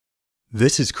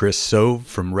This is Chris Sove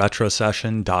from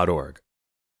retrosession.org.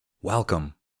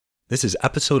 Welcome. This is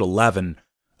episode 11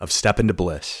 of Step into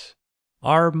Bliss,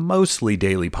 our mostly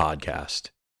daily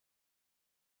podcast.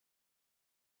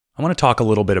 I want to talk a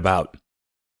little bit about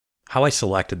how I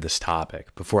selected this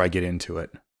topic before I get into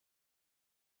it.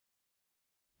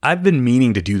 I've been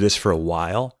meaning to do this for a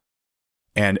while,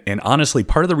 and honestly,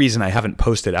 part of the reason I haven't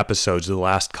posted episodes the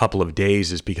last couple of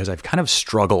days is because I've kind of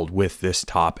struggled with this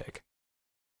topic.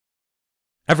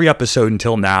 Every episode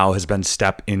until now has been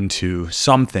step into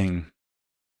something.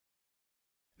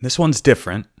 This one's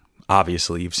different.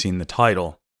 Obviously, you've seen the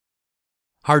title.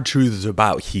 Hard Truths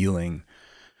About Healing.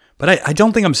 But I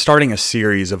don't think I'm starting a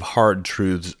series of hard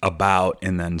truths about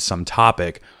and then some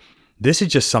topic. This is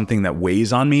just something that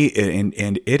weighs on me,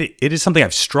 and it is something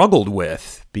I've struggled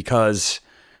with because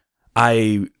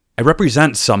I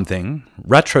represent something,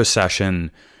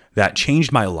 retrosession, that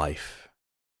changed my life.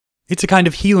 It's a kind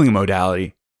of healing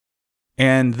modality.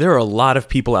 And there are a lot of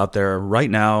people out there right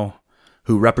now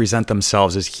who represent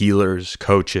themselves as healers,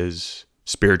 coaches,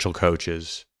 spiritual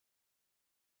coaches.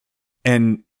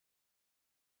 And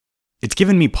it's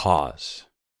given me pause.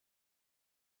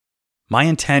 My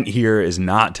intent here is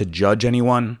not to judge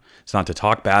anyone. It's not to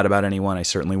talk bad about anyone. I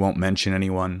certainly won't mention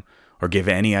anyone or give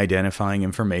any identifying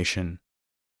information.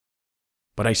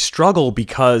 But I struggle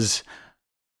because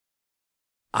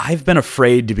I've been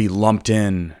afraid to be lumped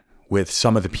in with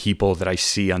some of the people that I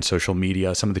see on social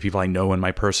media, some of the people I know in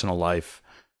my personal life.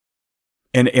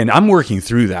 And I'm working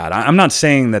through that. I'm not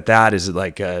saying that is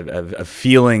like a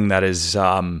feeling that is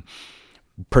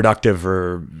productive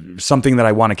or something that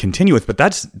I want to continue with, but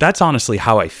that's honestly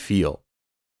how I feel.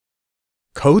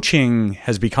 Coaching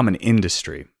has become an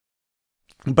industry.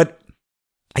 But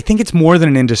I think it's more than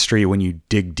an industry when you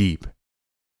dig deep.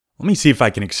 Let me see if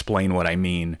I can explain what I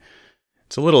mean.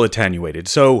 It's a little attenuated.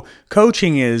 So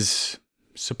coaching is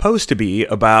supposed to be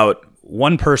about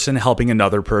one person helping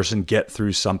another person get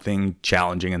through something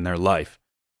challenging in their life.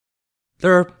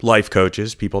 There are life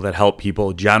coaches, people that help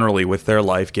people generally with their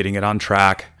life, getting it on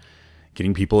track,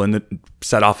 getting people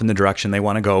set off in the direction they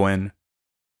want to go in.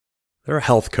 There are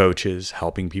health coaches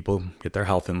helping people get their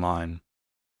health in line.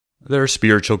 There are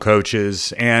spiritual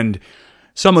coaches, and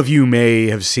some of you may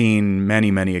have seen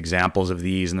many, many examples of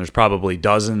these, and there's probably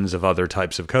dozens of other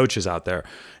types of coaches out there.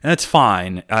 And that's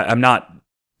fine. I'm not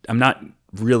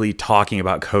really talking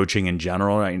about coaching in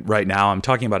general right now. I'm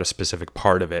talking about a specific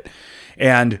part of it.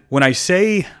 And when I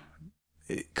say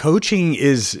coaching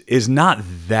is not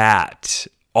that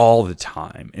all the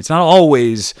time. It's not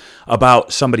always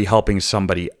about somebody helping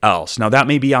somebody else. Now, that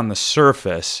may be on the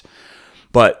surface,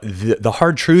 but the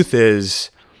hard truth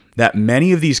is that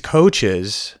many of these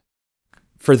coaches,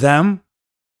 for them,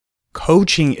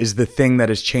 coaching is the thing that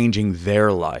is changing their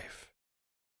life.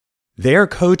 They're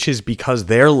coaches because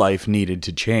their life needed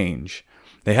to change.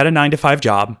 They had a 9-to-5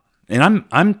 job, and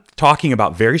I'm talking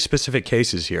about very specific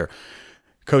cases here.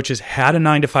 Coaches had a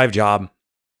 9-to-5 job,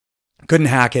 couldn't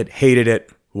hack it, hated it,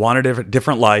 wanted a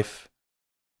different life,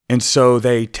 and so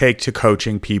they take to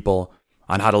coaching people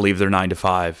on how to leave their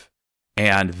 9-to-5.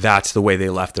 And that's the way they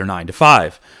left their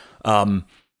 9-to-5.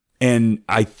 And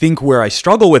I think where I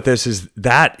struggle with this is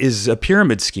that is a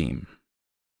pyramid scheme.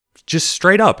 Just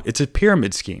straight up, it's a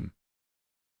pyramid scheme.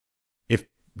 If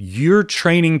you're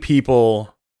training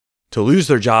people to lose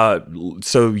their job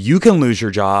so you can lose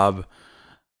your job,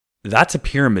 that's a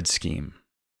pyramid scheme.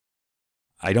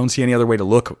 I don't see any other way to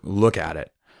look at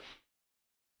it.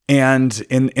 And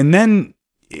then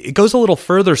it goes a little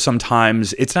further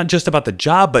sometimes. It's not just about the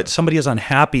job, but somebody is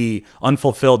unhappy,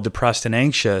 unfulfilled, depressed, and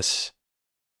anxious.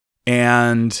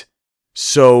 And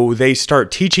so they start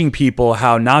teaching people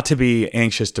how not to be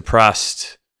anxious,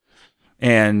 depressed,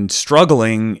 and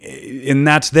struggling. And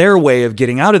that's their way of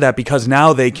getting out of that because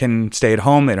now they can stay at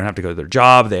home. They don't have to go to their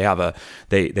job. They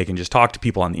can just talk to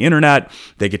people on the internet.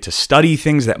 They get to study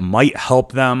things that might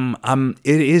help them.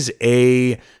 It is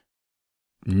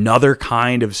another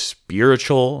kind of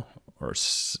spiritual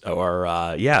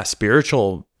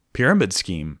spiritual pyramid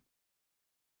scheme.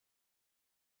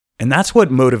 And that's what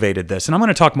motivated this. And I'm going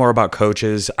to talk more about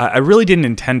coaches. I really didn't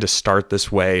intend to start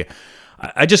this way.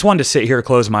 I just wanted to sit here,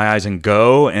 close my eyes, and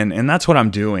go. And that's what I'm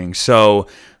doing. So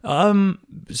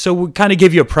we'll kind of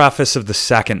give you a preface of the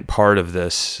second part of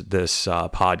this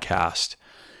podcast.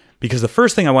 Because the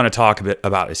first thing I want to talk a bit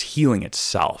about is healing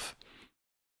itself.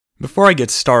 Before I get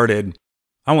started,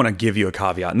 I want to give you a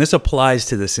caveat, and this applies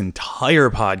to this entire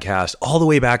podcast all the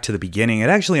way back to the beginning. It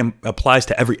actually applies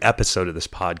to every episode of this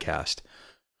podcast.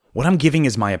 What I'm giving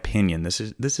is my opinion. This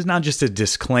is not just a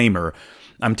disclaimer.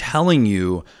 I'm telling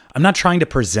you, I'm not trying to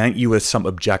present you with some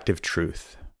objective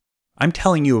truth. I'm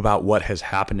telling you about what has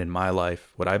happened in my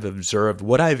life, what I've observed,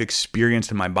 what I've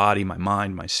experienced in my body, my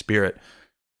mind, my spirit.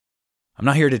 I'm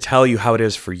not here to tell you how it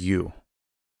is for you.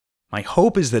 My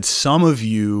hope is that some of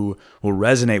you will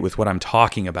resonate with what I'm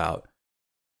talking about.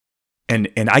 And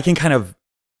I can kind of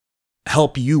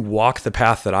help you walk the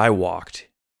path that I walked.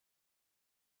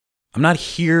 I'm not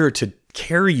here to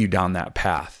carry you down that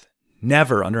path.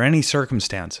 Never, under any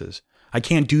circumstances. I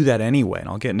can't do that anyway, and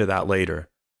I'll get into that later.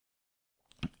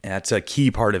 That's a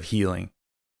key part of healing.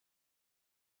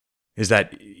 Is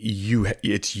that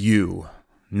it's you.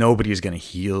 Nobody is going to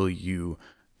heal you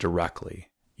directly.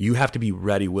 You have to be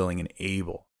ready, willing, and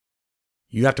able.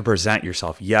 You have to present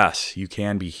yourself. Yes, you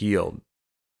can be healed.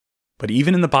 But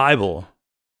even in the Bible,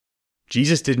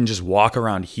 Jesus didn't just walk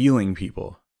around healing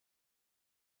people.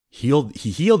 He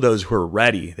healed those who were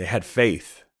ready. They had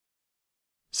faith.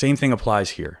 Same thing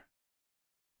applies here.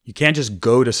 You can't just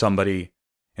go to somebody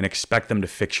and expect them to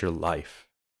fix your life.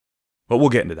 But we'll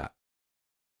get into that.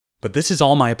 But this is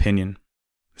all my opinion.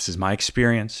 This is my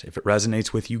experience. If it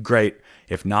resonates with you, great.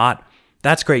 If not,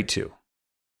 that's great too.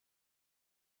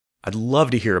 I'd love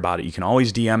to hear about it. You can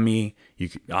always DM me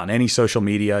on any social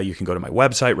media. You can go to my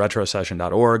website,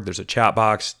 retrosession.org. There's a chat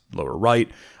box, lower right.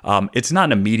 It's not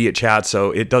an immediate chat,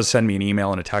 so it does send me an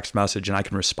email and a text message, and I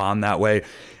can respond that way.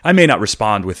 I may not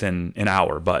respond within an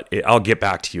hour, but I'll get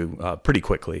back to you pretty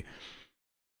quickly.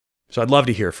 So I'd love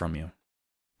to hear from you,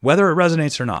 whether it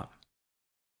resonates or not.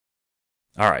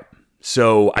 All right.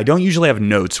 So I don't usually have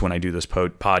notes when I do this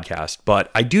podcast, but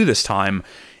I do this time.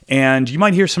 And you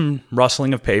might hear some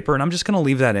rustling of paper, and I'm just going to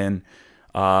leave that in.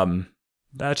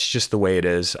 That's just the way it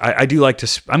is. I do like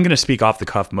to, I'm going to speak off the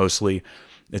cuff mostly.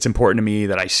 It's important to me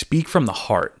that I speak from the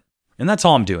heart, and that's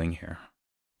all I'm doing here.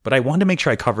 But I wanted to make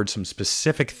sure I covered some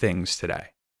specific things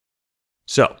today.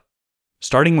 So,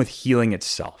 starting with healing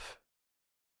itself.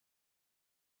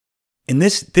 And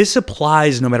this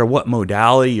applies no matter what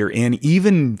modality you're in,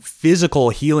 even physical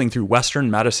healing through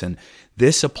Western medicine.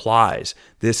 This applies.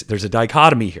 There's a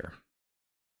dichotomy here.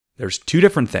 There's two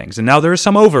different things. And now there is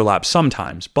some overlap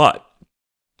sometimes, but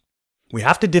we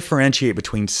have to differentiate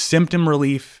between symptom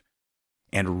relief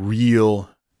and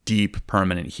real, deep,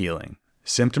 permanent healing.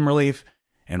 Symptom relief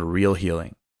and real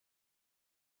healing.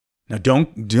 Now,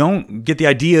 don't get the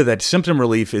idea that symptom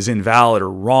relief is invalid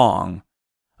or wrong.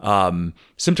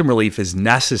 Symptom relief is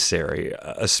necessary,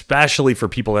 especially for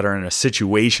people that are in a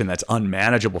situation that's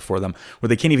unmanageable for them, where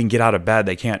they can't even get out of bed.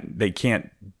 They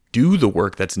can't do the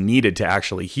work that's needed to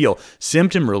actually heal.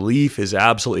 Symptom relief is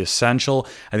absolutely essential.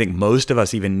 I think most of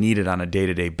us even need it on a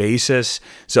day-to-day basis.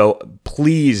 So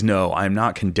please know, I'm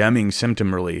not condemning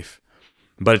symptom relief,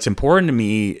 but it's important to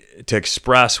me to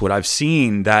express what I've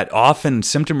seen, that often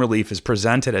symptom relief is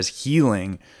presented as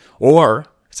healing, or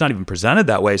it's not even presented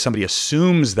that way. Somebody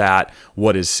assumes that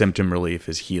what is symptom relief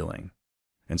is healing.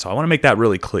 And so I want to make that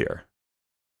really clear.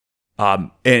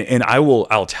 And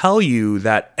I'll tell you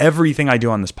that everything I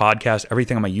do on this podcast,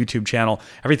 everything on my YouTube channel,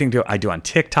 everything I do on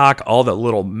TikTok, all the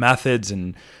little methods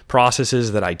and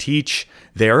processes that I teach,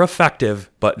 they're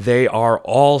effective, but they are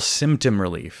all symptom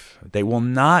relief. They will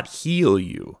not heal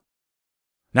you.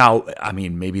 Now, I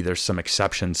mean, maybe there's some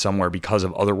exception somewhere because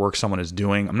of other work someone is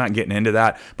doing. I'm not getting into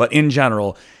that. But in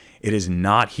general, it is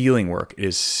not healing work. It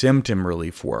is symptom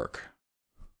relief work.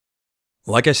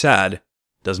 Like I said,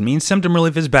 doesn't mean symptom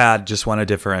relief is bad. Just want to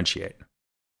differentiate.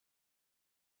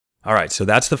 All right, so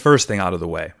that's the first thing out of the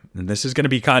way. And this is going to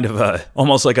be kind of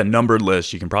almost like a numbered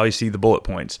list. You can probably see the bullet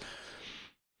points.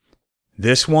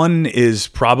 This one is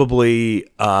probably,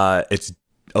 it's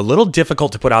a little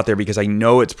difficult to put out there because I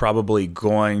know it's probably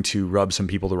going to rub some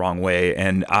people the wrong way,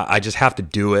 and I just have to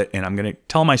do it, and I'm going to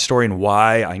tell my story and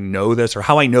why I know this, or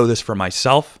how I know this for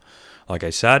myself. Like I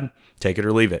said, take it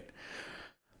or leave it.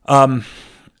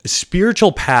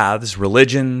 Spiritual paths,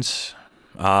 religions,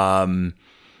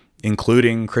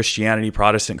 including Christianity,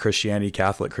 Protestant Christianity,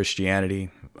 Catholic Christianity,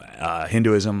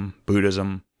 Hinduism,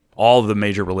 Buddhism, all of the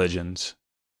major religions,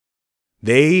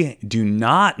 they do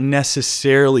not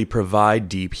necessarily provide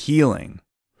deep healing.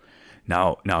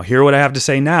 Now hear what I have to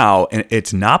say now, and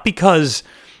it's not because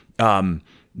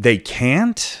they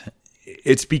can't.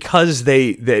 It's because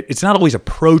it's not always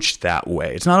approached that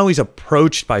way. It's not always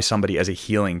approached by somebody as a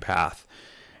healing path.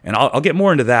 And I'll get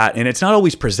more into that. And it's not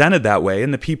always presented that way.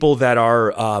 And the people that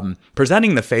are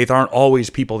presenting the faith aren't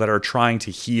always people that are trying to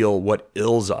heal what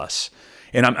ails us.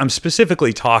 And I'm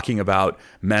specifically talking about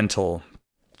mental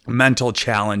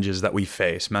challenges that we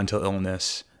face, mental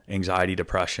illness, anxiety,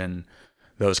 depression,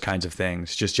 those kinds of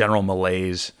things, just general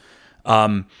malaise.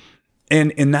 And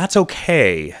that's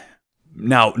okay.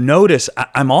 Now, notice,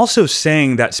 I'm also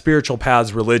saying that spiritual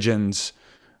paths, religions,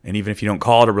 and even if you don't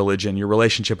call it a religion, your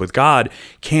relationship with God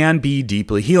can be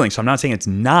deeply healing. So I'm not saying it's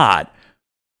not,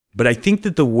 but I think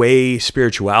that the way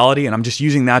spirituality, and I'm just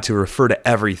using that to refer to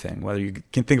everything, whether you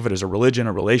can think of it as a religion,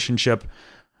 a relationship,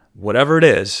 whatever it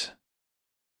is,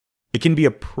 it can be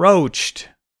approached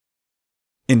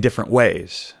in different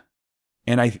ways.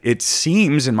 And it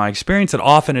seems in my experience that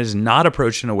often it is not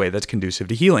approached in a way that's conducive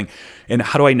to healing. And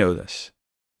how do I know this?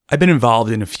 I've been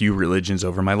involved in a few religions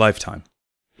over my lifetime.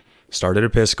 Started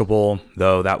Episcopal,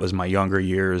 though that was my younger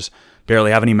years.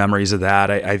 Barely have any memories of that.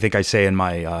 I think I say in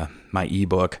my my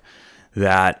ebook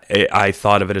that I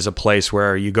thought of it as a place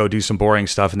where you go do some boring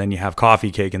stuff and then you have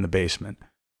coffee cake in the basement.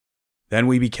 Then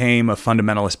we became a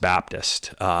fundamentalist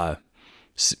Baptist.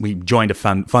 We joined a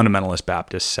fundamentalist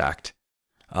Baptist sect.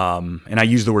 And I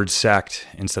use the word sect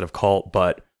instead of cult,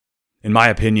 but in my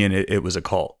opinion, it was a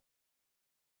cult.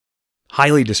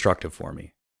 Highly destructive for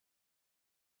me.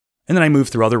 And then I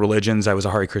moved through other religions. I was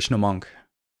a Hare Krishna monk.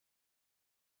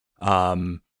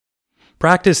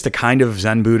 Practiced a kind of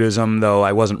Zen Buddhism, though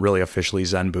I wasn't really officially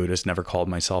Zen Buddhist, never called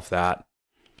myself that.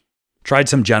 Tried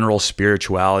some general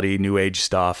spirituality, New Age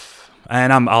stuff,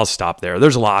 and I'll stop there.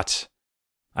 There's lots.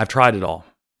 I've tried it all.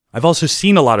 I've also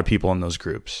seen a lot of people in those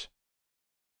groups.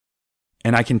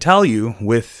 And I can tell you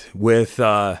with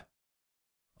a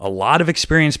lot of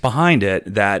experience behind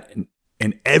it that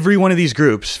in every one of these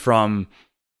groups, from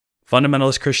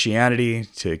fundamentalist Christianity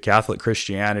to Catholic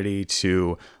Christianity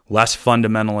to less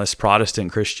fundamentalist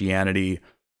Protestant Christianity,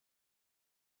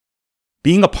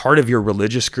 being a part of your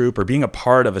religious group or being a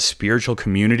part of a spiritual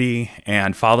community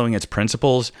and following its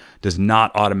principles does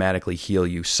not automatically heal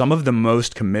you. Some of the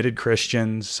most committed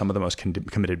Christians, some of the most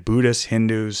committed Buddhists,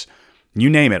 Hindus, you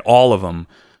name it, all of them,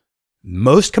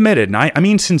 most committed, and I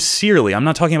mean sincerely, I'm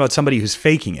not talking about somebody who's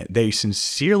faking it. They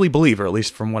sincerely believe, or at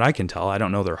least from what I can tell, I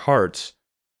don't know their hearts,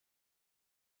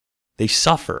 they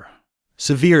suffer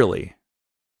severely.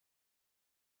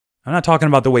 I'm not talking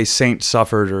about the way saints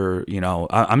suffered or,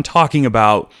 I'm talking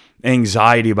about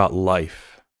anxiety about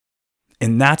life.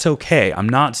 And that's okay. I'm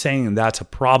not saying that's a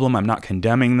problem. I'm not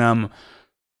condemning them.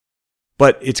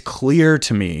 But it's clear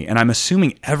to me, and I'm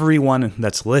assuming everyone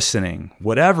that's listening,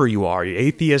 whatever you are,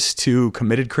 atheist to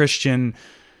committed Christian,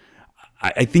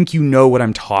 I think you know what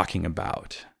I'm talking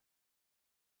about.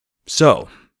 So,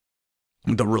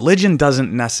 the religion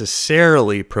doesn't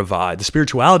necessarily provide, the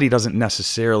spirituality doesn't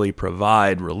necessarily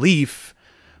provide relief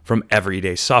from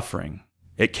everyday suffering.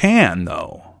 It can,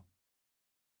 though.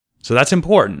 So that's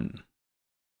important.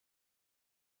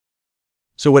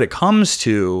 So when it comes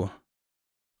to,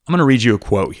 I'm going to read you a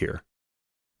quote here.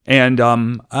 And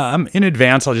in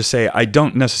advance, I'll just say I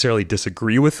don't necessarily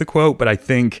disagree with the quote, but I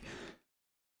think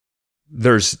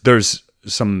there's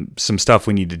some stuff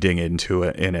we need to dig into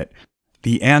in it.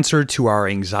 The answer to our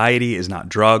anxiety is not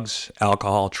drugs,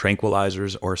 alcohol,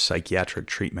 tranquilizers, or psychiatric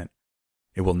treatment.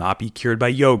 It will not be cured by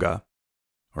yoga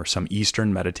or some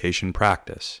Eastern meditation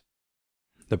practice.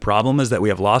 The problem is that we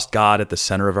have lost God at the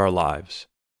center of our lives.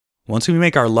 Once we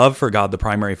make our love for God the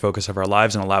primary focus of our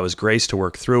lives and allow His grace to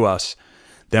work through us,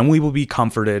 then we will be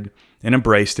comforted and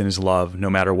embraced in His love no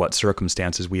matter what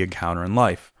circumstances we encounter in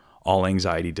life. All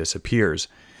anxiety disappears.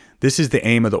 This is the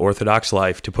aim of the Orthodox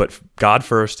life, to put God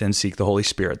first and seek the Holy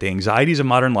Spirit. The anxieties of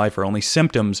modern life are only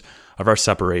symptoms of our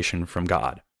separation from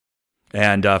God.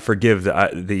 And forgive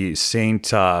the Saint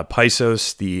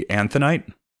Pisos the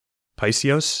Anthonite.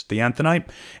 Pisios the Anthonite.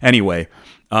 Anyway,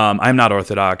 I'm not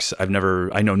Orthodox. I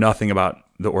know nothing about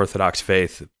the Orthodox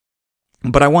faith.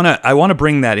 But I want to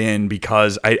bring that in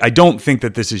because I don't think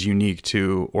that this is unique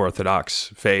to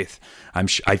Orthodox faith.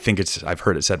 I've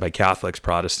heard it said by Catholics,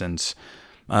 Protestants.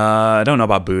 I don't know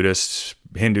about Buddhists,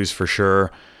 Hindus for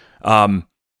sure.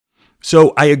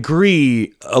 So I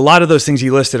agree. A lot of those things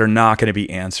you listed are not going to be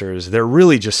answers. They're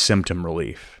really just symptom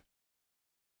relief,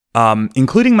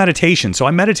 including meditation. So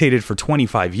I meditated for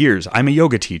 25 years. I'm a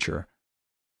yoga teacher.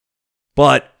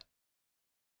 But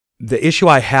the issue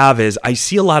I have is I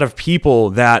see a lot of people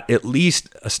that at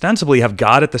least ostensibly have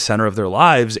God at the center of their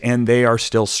lives and they are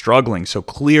still struggling. So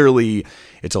clearly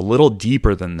it's a little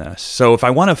deeper than this. So if I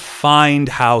want to find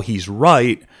how He's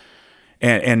right,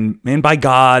 and by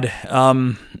God,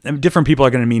 different people are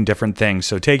going to mean different things.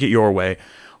 So take it your way.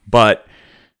 But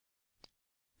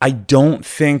I don't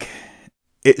think...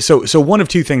 So one of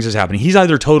two things is happening. He's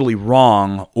either totally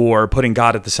wrong or putting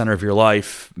God at the center of your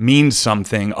life means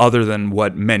something other than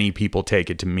what many people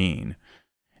take it to mean.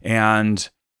 And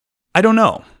I don't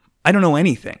know. I don't know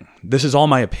anything. This is all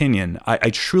my opinion.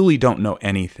 I truly don't know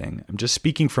anything. I'm just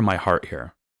speaking from my heart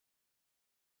here.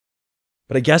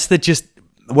 But I guess that just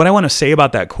what I want to say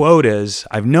about that quote is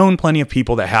I've known plenty of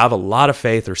people that have a lot of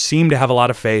faith or seem to have a lot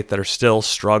of faith that are still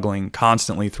struggling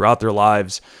constantly throughout their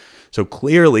lives. So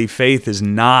clearly faith is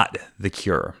not the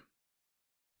cure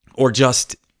or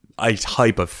just a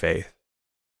type of faith.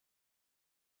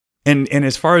 And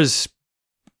as far as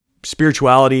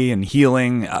spirituality and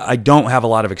healing, I don't have a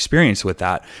lot of experience with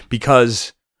that,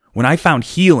 because when I found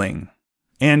healing,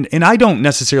 and I don't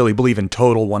necessarily believe in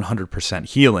total 100%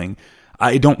 healing,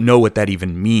 I don't know what that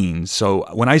even means. So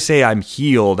when I say I'm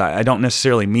healed, I don't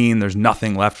necessarily mean there's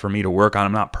nothing left for me to work on.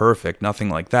 I'm not perfect, nothing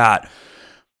like that.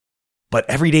 But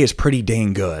every day is pretty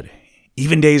dang good.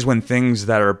 Even days when things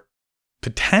that are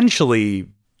potentially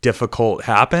difficult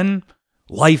happen,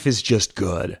 life is just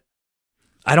good.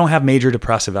 I don't have major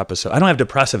depressive episodes. I don't have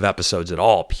depressive episodes at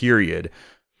all, period.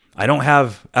 I don't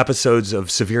have episodes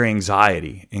of severe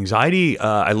anxiety. Anxiety,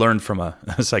 I learned from a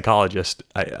psychologist.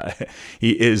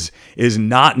 He is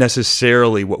not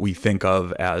necessarily what we think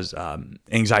of as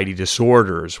anxiety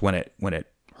disorders when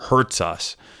it hurts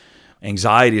us.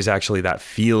 Anxiety is actually that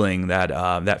feeling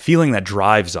that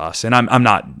drives us. And I'm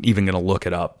not even going to look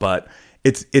it up, but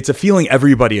it's a feeling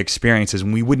everybody experiences,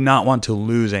 and we would not want to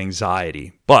lose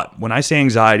anxiety. But when I say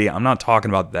anxiety, I'm not talking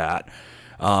about that.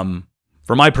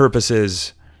 For my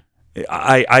purposes,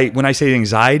 when I say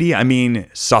anxiety, I mean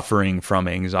suffering from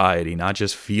anxiety, not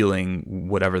just feeling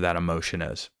whatever that emotion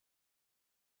is.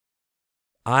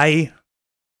 I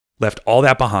left all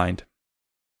that behind.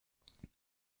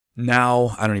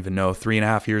 Now, I don't even know,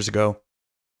 3.5 years ago.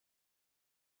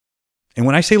 And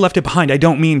when I say left it behind, I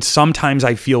don't mean sometimes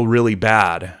I feel really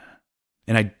bad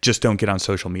and I just don't get on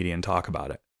social media and talk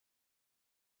about it.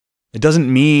 It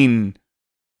doesn't mean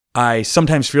I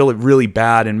sometimes feel really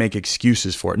bad and make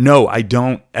excuses for it. No, I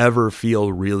don't ever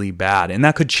feel really bad. And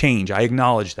that could change. I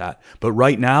acknowledge that. But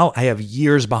right now, I have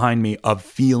years behind me of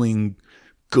feeling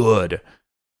good,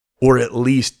 or at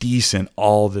least decent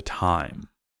all the time.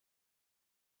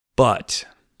 But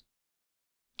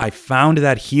I found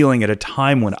that healing at a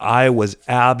time when I was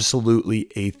absolutely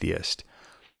atheist.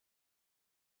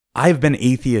 I've been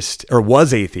atheist, or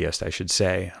was atheist, I should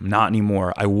say. I'm not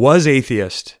anymore. I was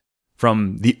atheist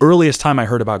from the earliest time I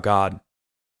heard about God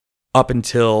up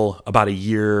until about a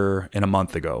year and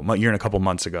a couple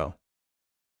months ago.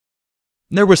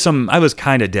 I was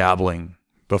kind of dabbling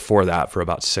before that for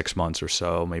about 6 months or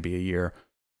so, maybe a year.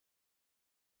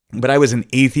 But I was an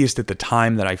atheist at the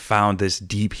time that I found this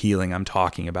deep healing I'm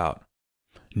talking about.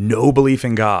 No belief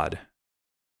in God.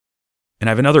 And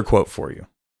I have another quote for you.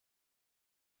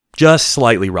 Just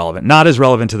slightly relevant. Not as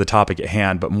relevant to the topic at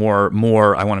hand, but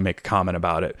more I want to make a comment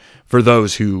about it for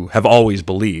those who have always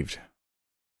believed.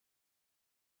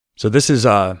 So this is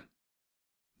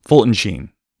Fulton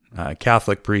Sheen,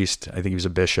 Catholic priest. I think he was a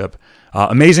bishop.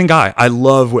 Amazing guy. I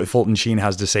love what Fulton Sheen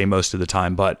has to say most of the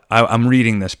time, but I'm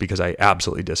reading this because I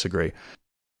absolutely disagree.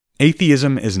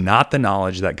 Atheism is not the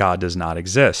knowledge that God does not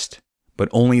exist, but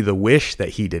only the wish that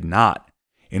he did not,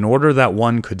 in order that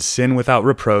one could sin without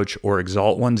reproach or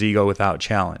exalt one's ego without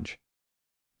challenge.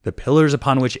 The pillars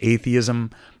upon which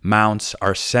atheism mounts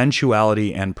are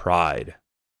sensuality and pride.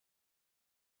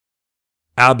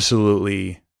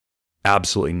 Absolutely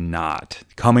not.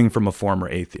 Coming from a former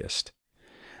atheist.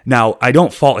 Now, I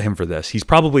don't fault him for this. He's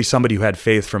probably somebody who had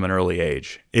faith from an early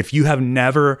age. If you have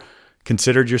never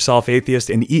considered yourself atheist,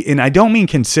 and I don't mean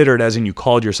considered as in you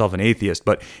called yourself an atheist,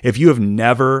 but if you have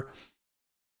never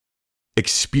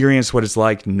experienced what it's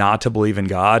like not to believe in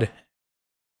God,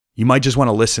 you might just want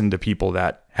to listen to people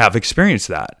that have experienced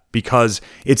that, because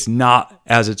it's not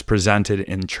as it's presented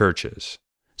in churches.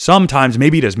 Sometimes,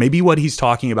 maybe it is. Maybe what he's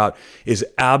talking about is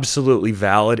absolutely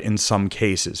valid in some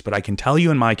cases. But I can tell you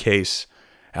in my case,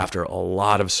 after a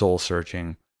lot of soul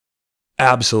searching,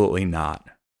 absolutely not.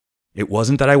 It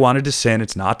wasn't that I wanted to sin.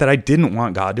 It's not that I didn't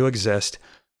want God to exist.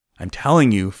 I'm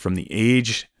telling you, from the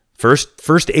age,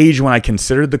 first age when I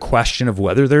considered the question of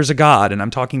whether there's a God, and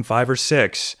I'm talking 5 or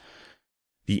 6,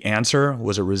 the answer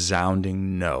was a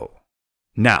resounding no.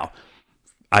 Now,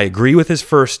 I agree with his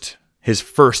first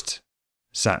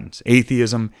sentence.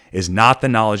 Atheism is not the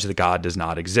knowledge that God does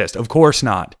not exist. Of course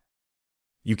not.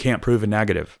 You can't prove a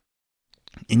negative.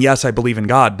 And yes, I believe in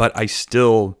God, but I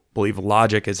still believe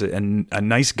logic is a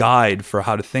nice guide for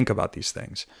how to think about these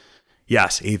things.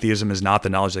 Yes, atheism is not the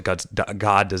knowledge that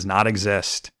God does not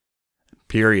exist.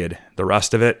 Period. The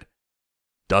rest of it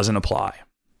doesn't apply.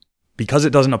 Because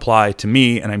it doesn't apply to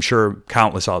me, and I'm sure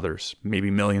countless others, maybe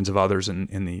millions of others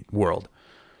in the world.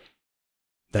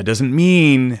 That doesn't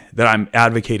mean that I'm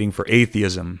advocating for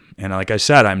atheism. And like I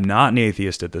said, I'm not an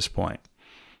atheist at this point.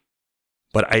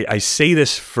 But I say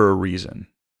this for a reason.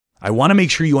 I want to make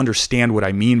sure you understand what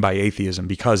I mean by atheism,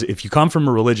 because if you come from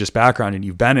a religious background and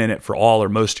you've been in it for all or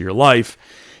most of your life,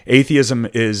 atheism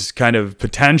is kind of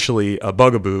potentially a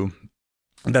bugaboo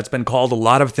that's been called a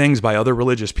lot of things by other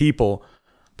religious people.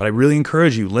 But I really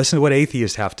encourage you, listen to what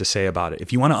atheists have to say about it.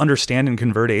 If you want to understand and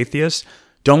convert atheists,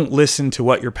 don't listen to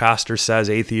what your pastor says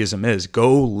atheism is.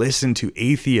 Go listen to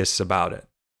atheists about it.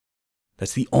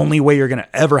 That's the only way you're going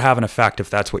to ever have an effect if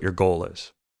that's what your goal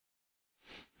is.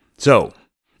 So,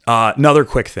 another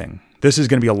quick thing. This is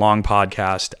going to be a long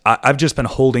podcast. I've just been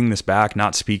holding this back,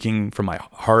 not speaking from my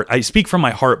heart. I speak from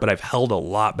my heart, but I've held a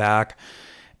lot back.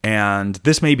 And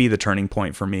this may be the turning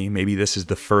point for me. Maybe this is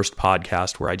the first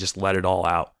podcast where I just let it all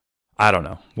out. I don't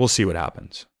know. We'll see what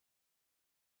happens.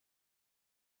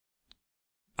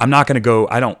 I'm not going to go,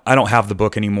 I don't have the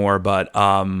book anymore, but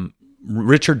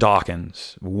Richard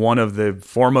Dawkins, one of the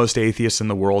foremost atheists in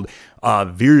the world,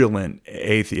 virulent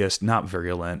atheist, not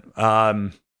virulent,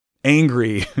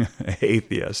 angry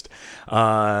atheist,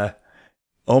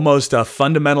 almost a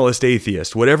fundamentalist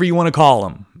atheist, whatever you want to call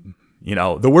him. You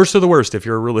know, the worst of the worst if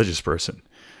you're a religious person.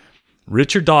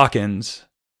 Richard Dawkins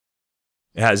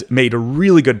has made a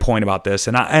really good point about this,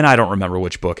 and I don't remember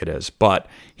which book it is, but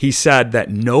he said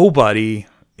that nobody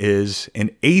is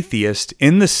an atheist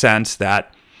in the sense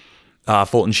that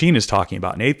Fulton Sheen is talking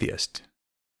about an atheist.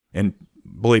 And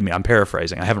believe me, I'm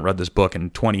paraphrasing. I haven't read this book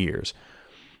in 20 years.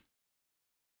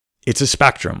 It's a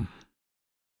spectrum.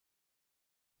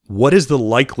 What is the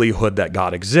likelihood that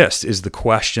God exists is the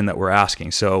question that we're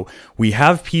asking. So we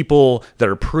have people that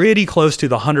are pretty close to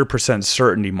the 100%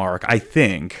 certainty mark, I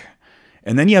think.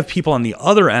 And then you have people on the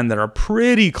other end that are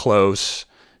pretty close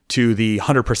to the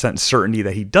 100% certainty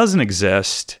that he doesn't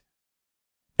exist.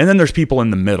 And then there's people in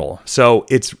the middle. So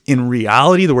it's, in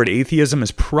reality, the word atheism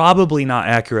is probably not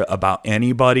accurate about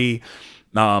anybody.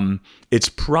 It's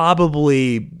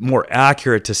probably more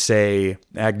accurate to say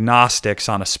agnostics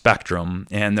on a spectrum,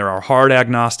 and there are hard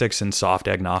agnostics and soft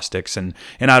agnostics, and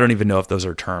I don't even know if those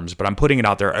are terms, but I'm putting it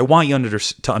out there. I want you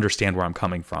to understand where I'm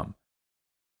coming from.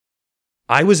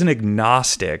 I was an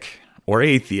agnostic or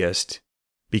atheist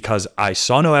because I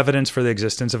saw no evidence for the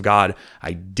existence of God.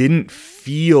 I didn't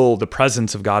feel the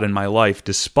presence of God in my life,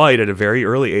 despite at a very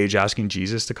early age asking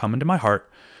Jesus to come into my heart,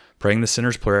 praying the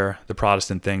sinner's prayer, the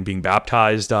Protestant thing, being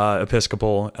baptized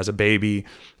Episcopal as a baby,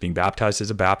 being baptized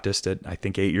as a Baptist at, I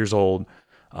think, 8 years old,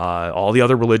 all the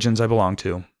other religions I belong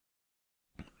to.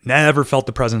 Never felt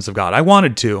the presence of God. I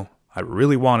wanted to. I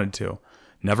really wanted to.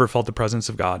 Never felt the presence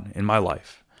of God in my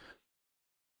life.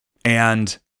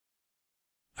 And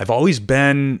I've always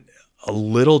been a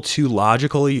little too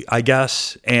logical, I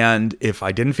guess. And if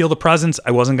I didn't feel the presence,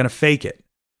 I wasn't going to fake it.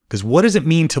 Because what does it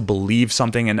mean to believe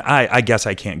something? And I guess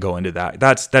I can't go into that.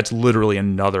 That's literally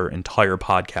another entire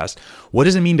podcast. What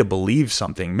does it mean to believe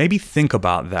something? Maybe think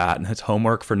about that. And that's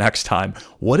homework for next time.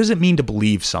 What does it mean to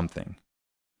believe something?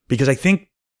 Because I think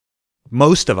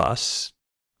most of us,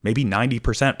 maybe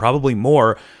 90%, probably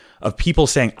more, of people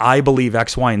saying, I believe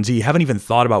X, Y, and Z, haven't even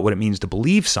thought about what it means to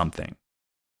believe something.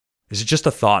 Is it just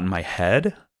a thought in my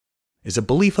head? Is a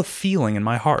belief a feeling in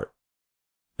my heart?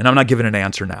 And I'm not giving an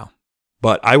answer now.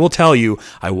 But I will tell you,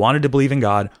 I wanted to believe in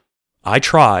God. I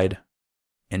tried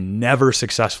and never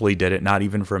successfully did it, not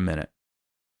even for a minute.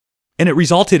 And it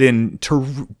resulted in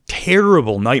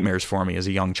terrible nightmares for me as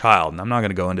a young child. And I'm not going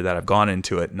to go into that. I've gone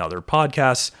into it in other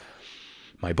podcasts,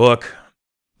 my book.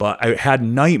 But I had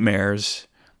nightmares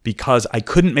because I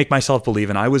couldn't make myself believe.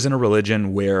 And I was in a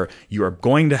religion where you are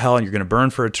going to hell and you're going to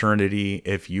burn for eternity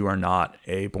if you are not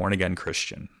a born-again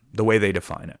Christian, the way they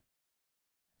define it.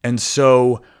 And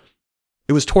so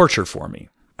it was torture for me.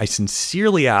 I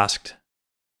sincerely asked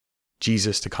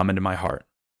Jesus to come into my heart.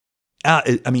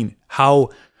 I mean,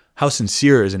 how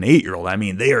sincere is an 8-year-old? I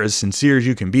mean, they are as sincere as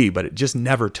you can be, but it just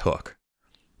never took.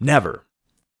 Never.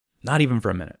 Not even for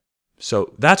a minute.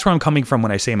 So that's where I'm coming from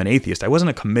when I say I'm an atheist. I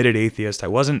wasn't a committed atheist. I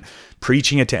wasn't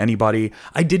preaching it to anybody.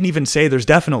 I didn't even say there's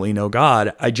definitely no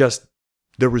God.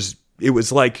 It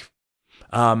was like,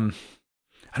 I don't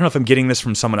know if I'm getting this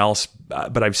from someone else,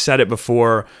 but I've said it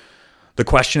before. The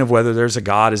question of whether there's a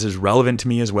God is as relevant to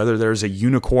me as whether there's a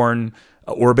unicorn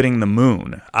orbiting the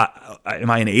moon. Am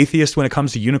I an atheist when it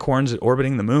comes to unicorns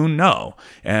orbiting the moon? No.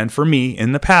 And for me,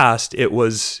 in the past, it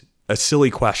was a silly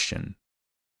question.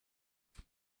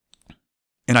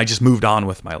 And I just moved on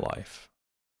with my life.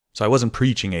 So I wasn't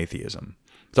preaching atheism.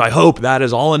 So I hope that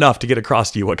is all enough to get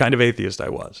across to you what kind of atheist I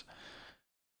was.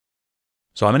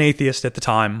 So I'm an atheist at the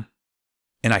time,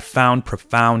 and I found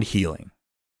profound healing.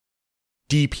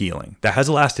 Deep healing that has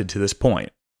lasted to this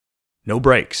point. No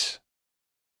breaks.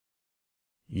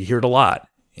 You hear it a lot.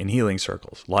 in healing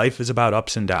circles. Life is about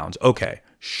ups and downs. Okay,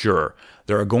 sure.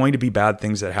 There are going to be bad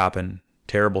things that happen,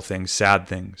 terrible things, sad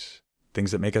things,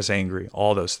 things that make us angry,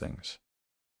 all those things.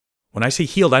 When I say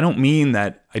healed, I don't mean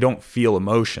that I don't feel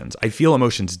emotions. I feel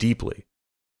emotions deeply.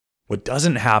 What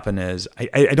doesn't happen is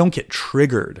I don't get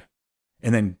triggered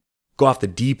and then go off the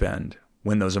deep end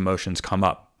when those emotions come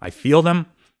up. I feel them,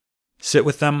 sit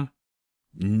with them,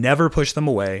 never push them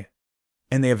away,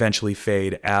 and they eventually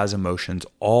fade as emotions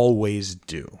always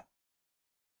do.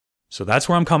 So that's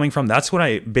where I'm coming from. That's what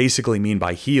I basically mean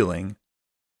by healing.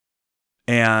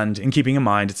 And in keeping in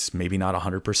mind, it's maybe not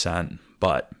 100%,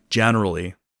 but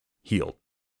generally healed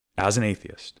as an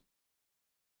atheist.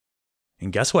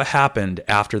 And guess what happened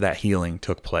after that healing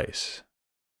took place?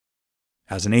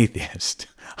 As an atheist,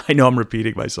 I know I'm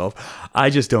repeating myself. I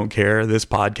just don't care. This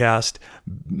podcast,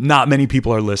 not many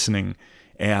people are listening.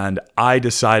 And I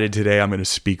decided today I'm going to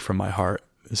speak from my heart.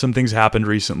 Some things happened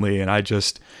recently and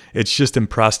it's just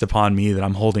impressed upon me that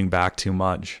I'm holding back too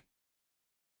much.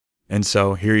 And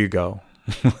so here you go.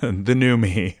 The new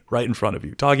me right in front of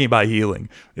you, talking about healing.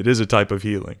 It is a type of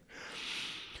healing.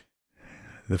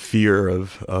 The fear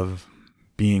of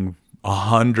being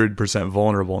 100%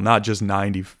 vulnerable, not just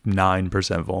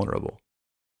 99% vulnerable.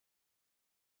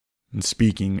 And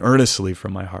speaking earnestly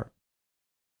from my heart.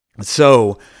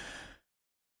 So,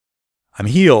 I'm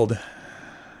healed.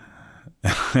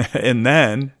 And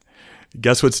then,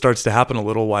 guess what starts to happen a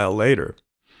little while later?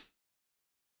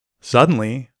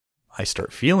 Suddenly, I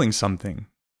start feeling something.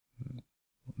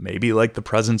 Maybe like the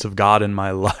presence of God in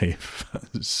my life.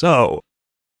 So,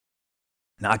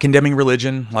 not condemning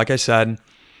religion, like I said.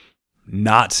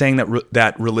 Not saying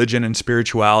that religion and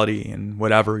spirituality and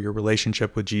whatever, your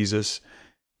relationship with Jesus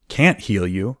can't heal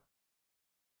you.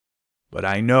 But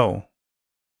I know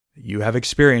you have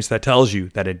experience that tells you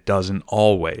that it doesn't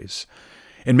always.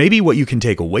 And maybe what you can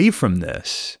take away from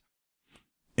this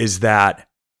is that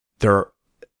there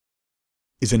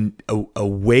is a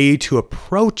way to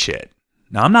approach it.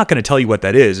 Now, I'm not going to tell you what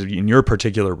that is in your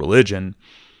particular religion,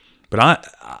 but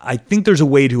I think there's a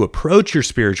way to approach your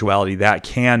spirituality that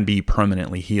can be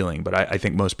permanently healing. But I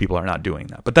think most people are not doing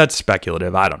that. But that's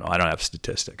speculative. I don't know. I don't have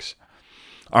statistics.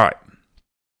 All right.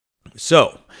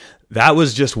 So that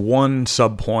was just one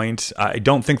sub-point. I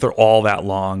don't think they're all that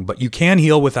long, but you can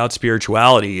heal without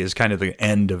spirituality is kind of the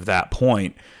end of that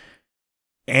point.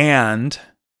 And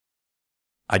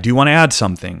I do want to add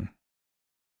something.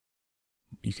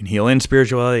 You can heal in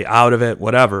spirituality, out of it,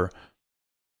 whatever.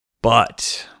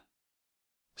 But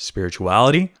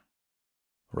spirituality,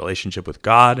 relationship with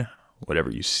God, whatever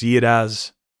you see it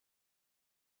as,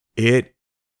 it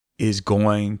is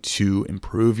going to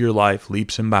improve your life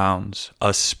leaps and bounds,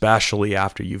 especially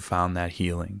after you've found that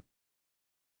healing.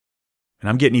 And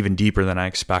I'm getting even deeper than I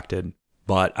expected,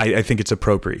 but I think it's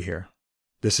appropriate here.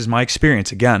 This is my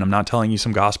experience. Again, I'm not telling you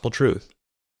some gospel truth.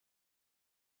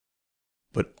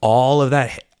 But all of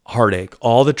that heartache,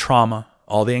 all the trauma,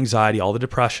 all the anxiety, all the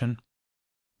depression,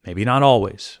 maybe not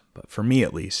always, but for me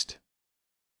at least,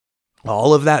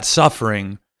 all of that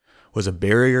suffering was a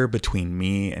barrier between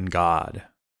me and God.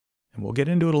 And we'll get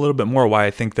into it a little bit more why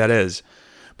I think that is.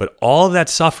 But all of that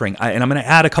suffering, and I'm going to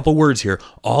add a couple words here,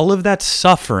 all of that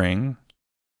suffering,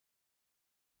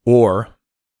 or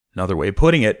another way of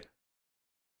putting it,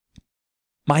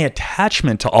 my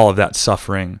attachment to all of that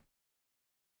suffering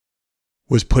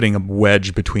was putting a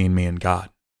wedge between me and God.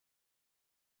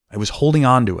 I was holding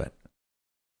on to it.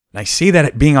 And I say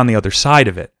that being on the other side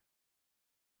of it.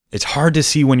 It's hard to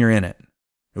see when you're in it.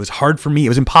 It was hard for me. It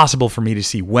was impossible for me to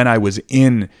see when I was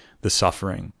in the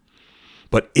suffering.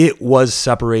 But it was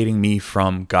separating me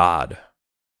from God.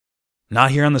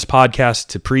 Not here on this podcast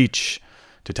to preach,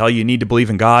 to tell you need to believe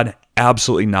in God.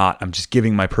 Absolutely not. I'm just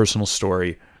giving my personal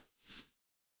story.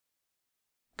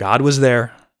 God was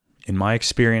there in my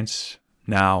experience.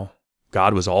 Now,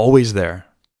 God was always there.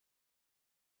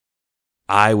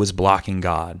 I was blocking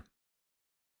God.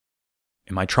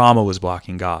 And my trauma was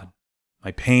blocking God.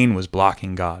 My pain was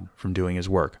blocking God from doing his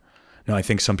work. Now, I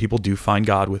think some people do find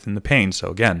God within the pain. So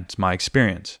again, it's my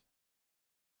experience.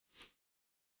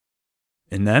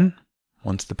 And then,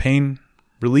 once the pain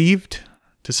relieved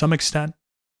to some extent,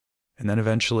 and then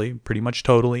eventually, pretty much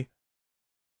totally,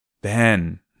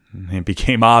 then it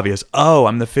became obvious, oh,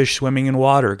 I'm the fish swimming in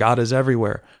water. God is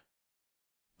everywhere.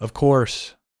 Of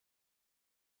course.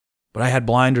 But I had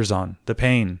blinders on, the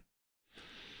pain.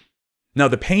 Now,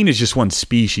 the pain is just one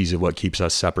species of what keeps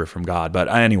us separate from God. But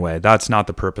anyway, that's not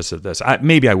the purpose of this.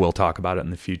 Maybe I will talk about it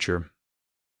in the future.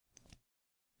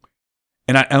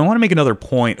 And I want to make another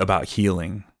point about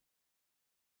healing.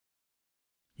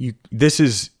 this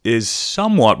is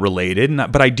somewhat related,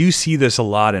 but I do see this a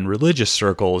lot in religious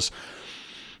circles,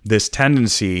 this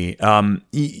tendency.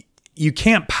 You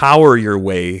can't power your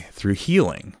way through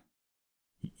healing.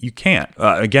 You can't.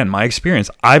 Again, my experience,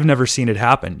 I've never seen it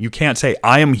happen. You can't say,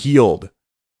 I am healed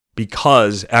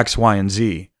because X, Y, and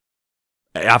Z.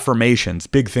 Affirmations,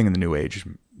 big thing in the New Age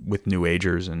with New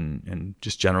Agers and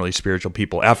just generally spiritual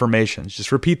people. Affirmations,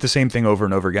 just repeat the same thing over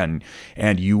and over again,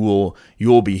 and you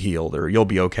will be healed or you'll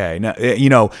be okay.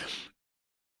 Now,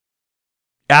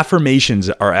 affirmations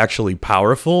are actually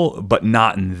powerful, but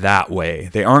not in that way.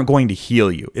 They aren't going to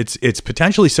heal you. It's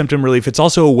potentially symptom relief. It's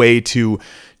also a way to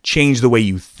change the way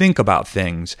you think about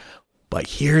things. But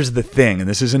here's the thing, and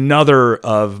this is another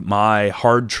of my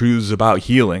hard truths about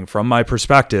healing from my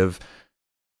perspective.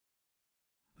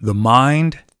 The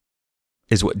mind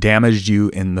is what damaged you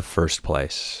in the first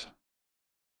place.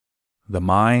 The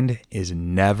mind is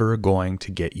never going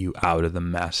to get you out of the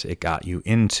mess it got you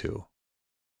into.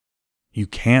 You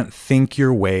can't think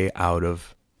your way out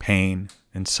of pain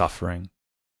and suffering.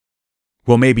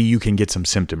 Well, maybe you can get some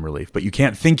symptom relief, but you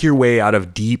can't think your way out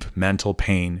of deep mental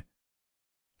pain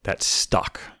that's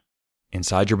stuck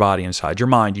inside your body, inside your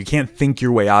mind. You can't think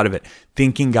your way out of it.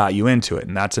 Thinking got you into it.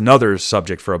 And that's another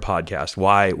subject for a podcast.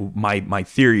 Why my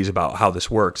theories about how this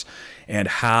works and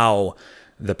how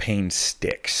the pain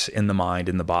sticks in the mind,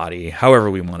 in the body,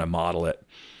 however we want to model it.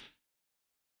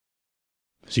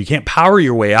 So you can't power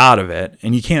your way out of it,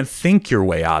 and you can't think your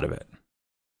way out of it.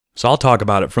 So I'll talk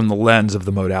about it from the lens of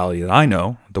the modality that I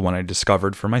know, the one I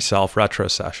discovered for myself,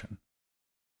 retrocession.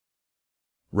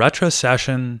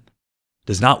 Retrocession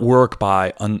does not work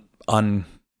by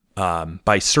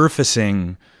by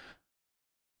surfacing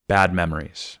bad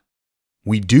memories.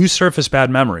 We do surface bad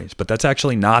memories, but that's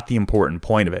actually not the important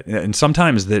point of it. And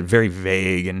sometimes they're very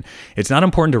vague, and it's not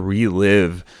important to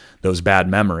relive those bad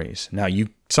memories. Now,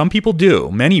 some people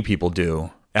do, many people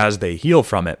do, as they heal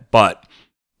from it, but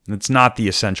it's not the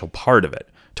essential part of it.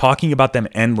 Talking about them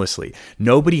endlessly.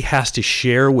 Nobody has to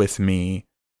share with me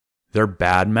their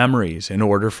bad memories in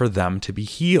order for them to be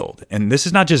healed. And this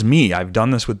is not just me. I've done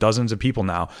this with dozens of people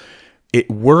now. It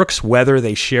works whether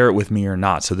they share it with me or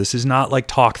not. So this is not like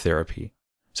talk therapy.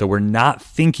 So we're not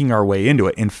thinking our way into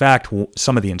it. In fact,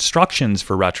 some of the instructions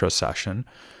for retrocession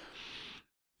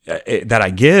that I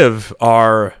give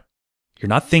are, you're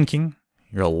not thinking,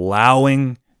 you're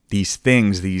allowing these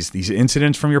things, these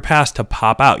incidents from your past to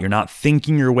pop out. You're not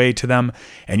thinking your way to them,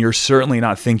 and you're certainly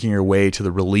not thinking your way to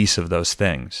the release of those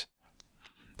things.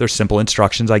 There's simple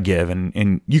instructions I give,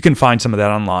 and you can find some of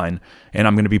that online, and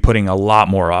I'm going to be putting a lot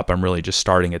more up. I'm really just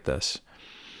starting at this.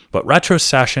 But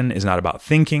retrocession is not about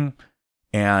thinking,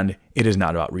 and it is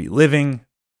not about reliving.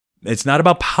 It's not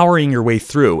about powering your way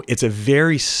through. It's a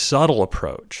very subtle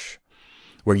approach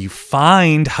where you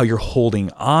find how you're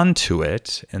holding on to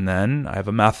it, and then I have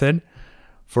a method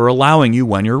for allowing you,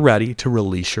 when you're ready, to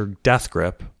release your death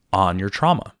grip on your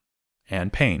trauma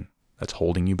and pain that's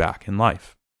holding you back in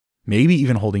life. Maybe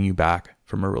even holding you back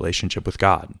from a relationship with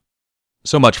God.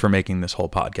 So much for making this whole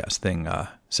podcast thing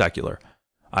secular.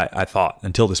 I thought,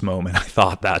 until this moment, I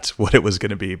thought that's what it was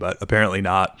going to be, but apparently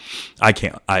not. I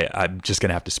can't. I'm just going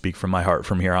to have to speak from my heart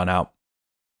from here on out.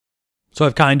 So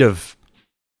I've kind of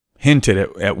hinted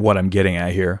at what I'm getting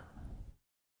at here.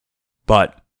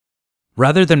 But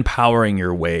rather than powering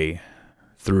your way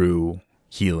through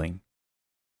healing,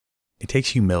 it takes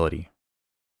humility.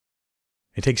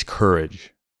 It takes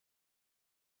courage.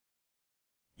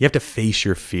 You have to face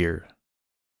your fear.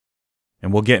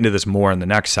 And we'll get into this more in the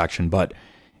next section, but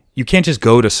you can't just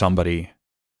go to somebody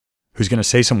who's going to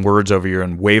say some words over you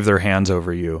and wave their hands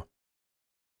over you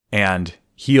and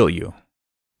heal you.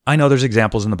 I know there's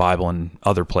examples in the Bible and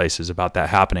other places about that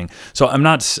happening. So I'm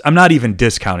not even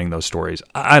discounting those stories.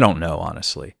 I don't know,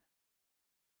 honestly.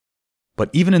 But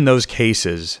even in those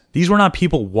cases, these were not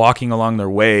people walking along their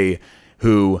way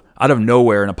who, out of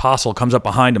nowhere, an apostle comes up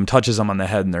behind them, touches them on the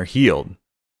head, and they're healed.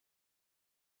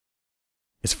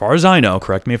 As far as I know,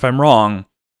 correct me if I'm wrong,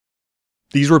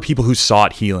 these were people who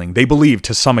sought healing. They believed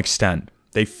to some extent.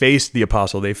 They faced the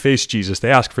apostle. They faced Jesus.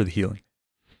 They asked for the healing.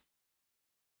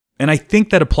 And I think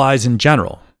that applies in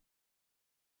general.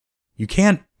 You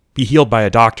can't be healed by a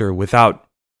doctor without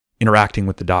interacting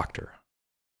with the doctor.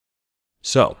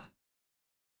 So,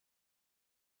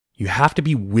 you have to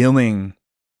be willing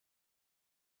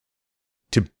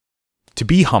to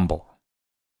be humble.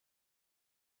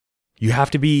 You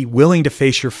have to be willing to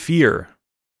face your fear,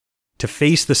 to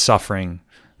face the suffering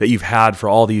that you've had for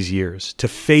all these years, to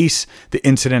face the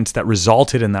incidents that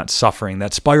resulted in that suffering,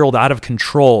 that spiraled out of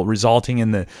control, resulting in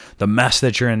the mess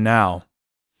that you're in now.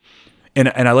 And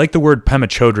I like the word Pema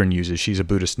Chodron uses. She's a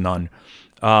Buddhist nun.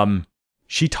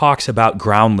 She talks about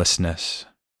groundlessness.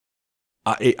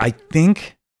 I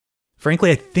think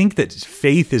that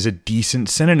faith is a decent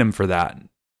synonym for that.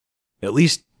 At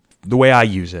least the way I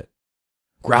use it.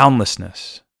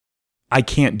 Groundlessness. I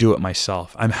can't do it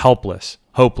myself. I'm helpless,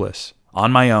 hopeless,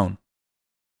 on my own.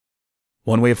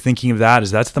 One way of thinking of that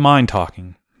is that's the mind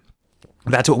talking.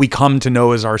 That's what we come to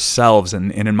know as ourselves,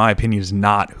 and in my opinion is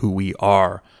not who we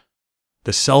are.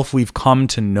 The self we've come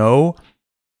to know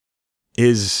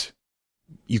is,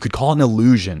 you could call it an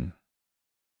illusion.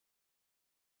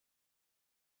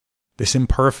 This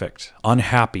imperfect,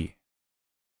 unhappy,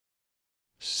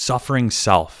 suffering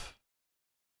self.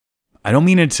 I don't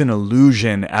mean it's an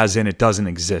illusion as in it doesn't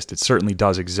exist. It certainly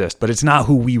does exist, but it's not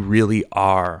who we really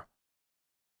are.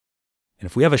 And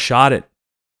if we have a shot at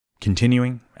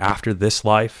continuing after this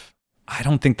life, I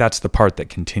don't think that's the part that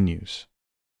continues.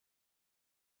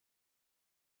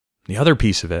 The other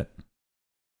piece of it,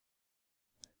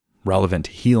 relevant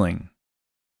to healing,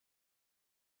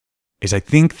 is I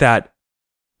think that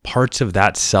parts of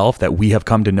that self that we have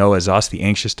come to know as us, the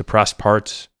anxious, depressed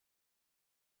parts,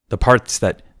 the parts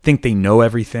that think they know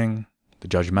everything, the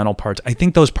judgmental parts, I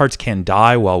think those parts can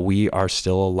die while we are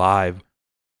still alive.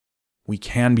 We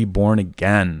can be born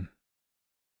again.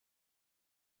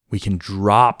 We can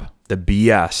drop the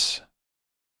BS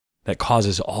that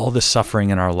causes all the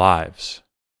suffering in our lives.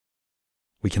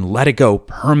 We can let it go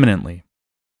permanently.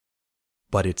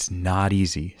 But it's not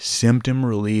easy. Symptom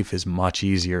relief is much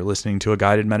easier. Listening to a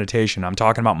guided meditation. I'm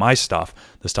talking about my stuff,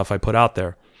 the stuff I put out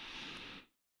there.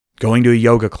 Going to a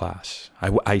yoga class.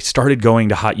 I started going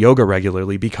to hot yoga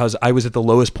regularly because I was at the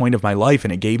lowest point of my life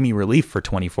and it gave me relief for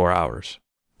 24 hours.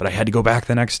 But I had to go back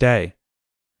the next day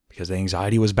because the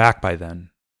anxiety was back by then.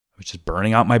 I was just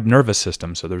burning out my nervous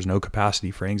system, so there's no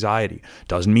capacity for anxiety.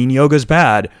 Doesn't mean yoga's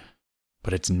bad,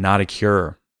 but it's not a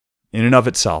cure. In and of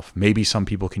itself, maybe some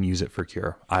people can use it for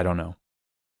cure. I don't know.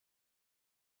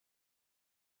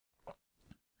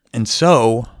 And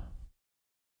so,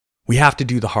 we have to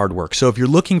do the hard work. So if you're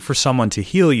looking for someone to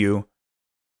heal you,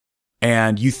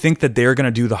 and you think that they're going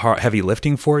to do the heavy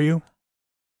lifting for you,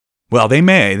 well, they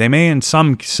may in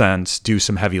some sense do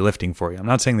some heavy lifting for you. I'm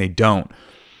not saying they don't.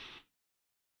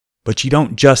 But you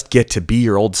don't just get to be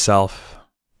your old self.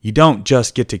 You don't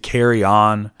just get to carry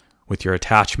on with your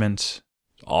attachments,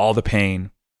 all the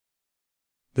pain,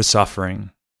 the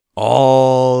suffering,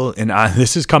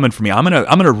 this is coming from me. I'm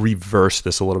gonna reverse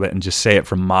this a little bit and just say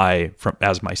it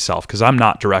as myself, because I'm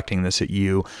not directing this at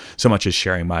you so much as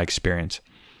sharing my experience.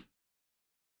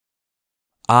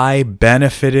 I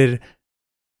benefited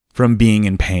from being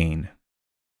in pain.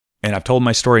 And I've told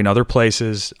my story in other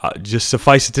places. Just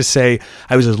suffice it to say,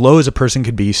 I was as low as a person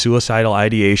could be, suicidal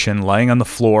ideation, lying on the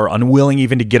floor, unwilling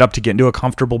even to get up to get into a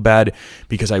comfortable bed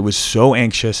because I was so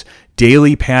anxious,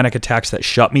 daily panic attacks that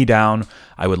shut me down.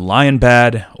 I would lie in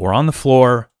bed or on the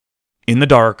floor in the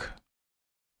dark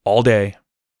all day,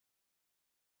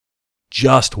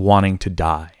 just wanting to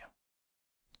die.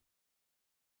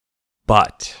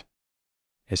 But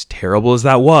as terrible as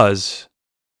that was,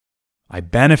 I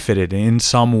benefited in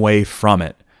some way from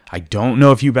it. I don't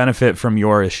know if you benefit from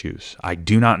your issues. I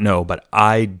do not know, but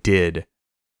I did.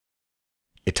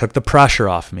 It took the pressure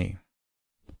off me.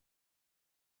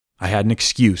 I had an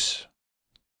excuse.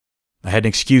 I had an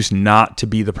excuse not to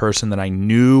be the person that I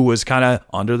knew was kind of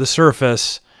under the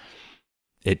surface.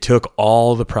 It took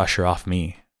all the pressure off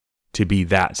me to be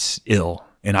that ill.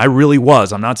 And I really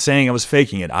was. I'm not saying I was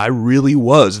faking it. I really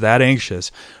was that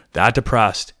anxious, that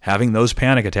depressed, having those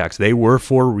panic attacks. They were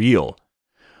for real.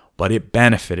 But it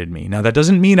benefited me. Now, that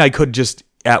doesn't mean I could just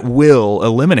at will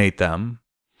eliminate them.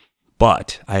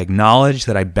 But I acknowledge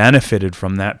that I benefited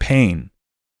from that pain.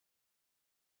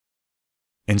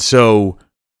 And so,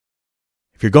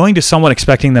 if you're going to someone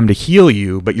expecting them to heal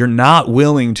you, but you're not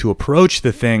willing to approach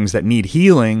the things that need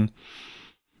healing,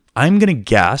 I'm going to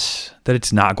guess that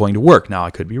it's not going to work. Now, I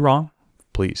could be wrong.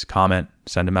 Please comment,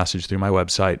 send a message through my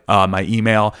website. My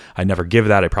email, I never give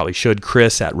that. I probably should.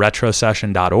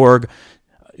 Chris@retrosession.org.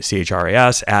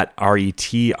 CHRAS at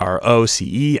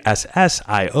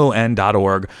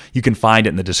RETROCESSION.org. You can find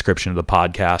it in the description of the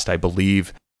podcast, I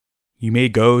believe. You may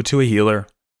go to a healer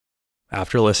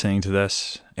after listening to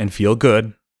this and feel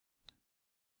good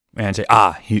and say,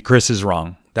 Chris is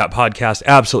wrong. That podcast,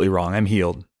 absolutely wrong. I'm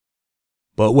healed.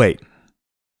 But wait.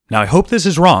 Now, I hope this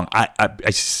is wrong. I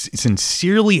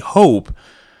sincerely hope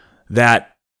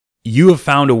that you have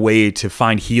found a way to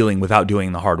find healing without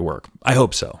doing the hard work. I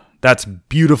hope so. That's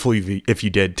beautiful if you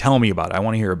did. Tell me about it. I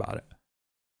want to hear about it.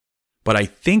 But I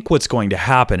think what's going to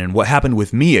happen, and what happened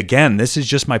with me, again, this is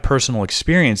just my personal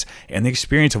experience and the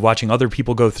experience of watching other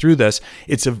people go through this.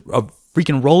 It's a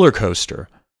freaking roller coaster.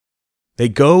 They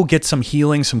go get some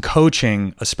healing, some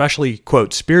coaching, especially,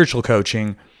 quote, spiritual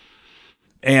coaching,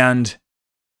 and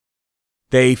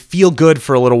they feel good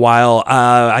for a little while.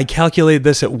 I calculated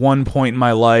this at one point in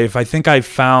my life. I think I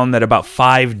found that about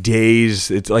 5 days,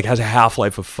 it's like has a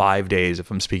half-life of 5 days, if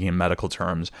I'm speaking in medical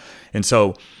terms. And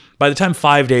so by the time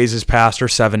 5 days is passed, or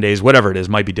 7 days, whatever it is,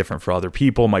 might be different for other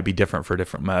people, might be different for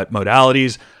different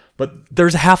modalities, but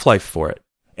there's a half-life for it.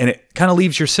 And it kind of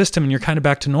leaves your system and you're kind of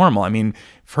back to normal. I mean,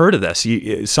 I've heard of this.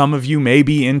 Some of you may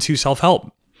be into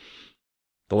self-help.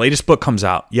 The latest book comes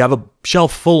out. You have a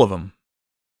shelf full of them.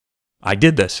 I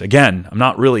did this. Again, I'm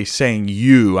not really saying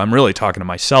you. I'm really talking to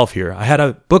myself here. I had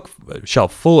a book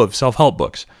shelf full of self-help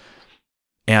books.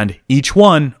 And each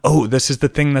one, oh, this is the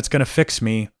thing that's going to fix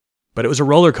me. But it was a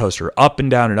roller coaster, up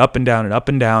and down and up and down and up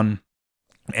and down.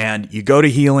 And you go to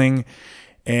healing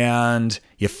and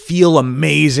you feel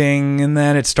amazing, and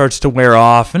then it starts to wear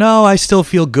off. And oh, I still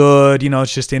feel good.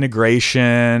 It's just integration.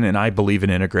 And I believe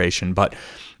in integration, but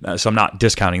so I'm not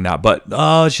discounting that. But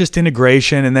it's just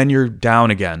integration. And then you're down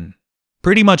again.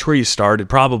 Pretty much where you started,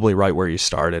 probably right where you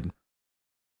started.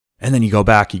 And then you go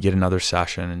back, you get another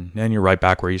session, and then you're right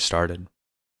back where you started.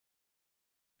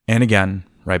 And again,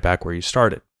 right back where you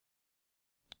started.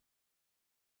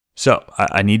 So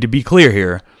I need to be clear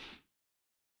here.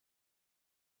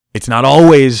 It's not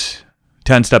always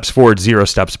 10 steps forward, 0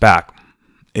 steps back.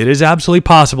 It is absolutely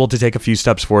possible to take a few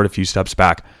steps forward, a few steps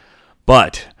back.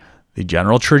 But the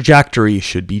general trajectory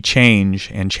should be change,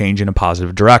 and change in a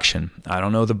positive direction. I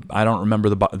don't remember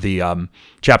the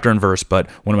chapter and verse, but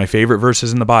one of my favorite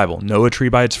verses in the Bible: know a tree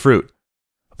by its fruit.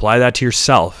 Apply that to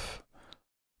yourself.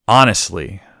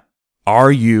 Honestly,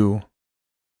 are you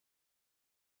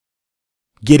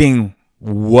getting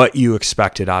what you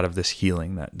expected out of this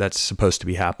healing that's supposed to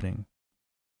be happening?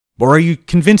 Or are you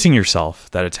convincing yourself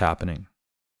that it's happening?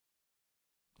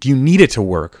 Do you need it to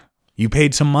work? You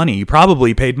paid some money. You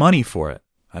probably paid money for it.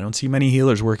 I don't see many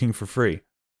healers working for free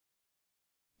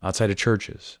outside of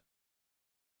churches.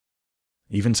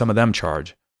 Even some of them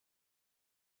charge.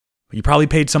 But you probably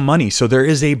paid some money. So there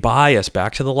is a bias.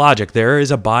 Back to the logic. There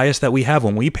is a bias that we have.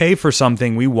 When we pay for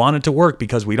something, we want it to work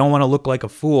because we don't want to look like a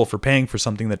fool for paying for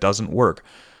something that doesn't work.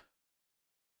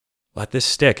 Let this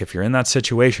stick. If you're in that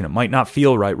situation, it might not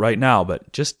feel right now,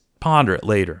 but just ponder it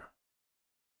later.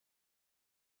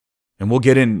 And we'll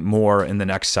get in more in the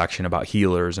next section about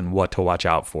healers and what to watch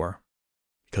out for,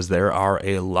 because there are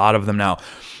a lot of them now.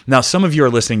 Now, some of you are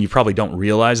listening, you probably don't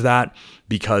realize that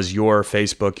because your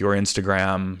Facebook, your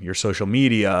Instagram, your social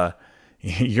media,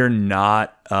 you're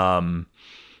not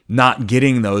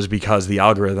getting those because the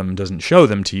algorithm doesn't show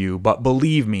them to you. But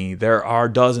believe me, there are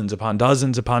dozens upon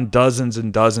dozens upon dozens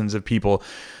and dozens of people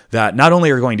that not only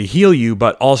are going to heal you,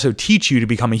 but also teach you to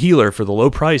become a healer for the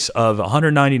low price of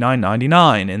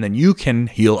 $199.99. And then you can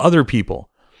heal other people.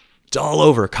 It's all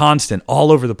over, constant,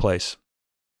 all over the place.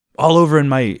 All over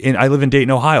I live in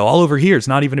Dayton, Ohio, all over here. It's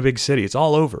not even a big city. It's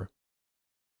all over.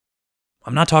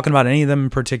 I'm not talking about any of them in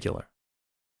particular.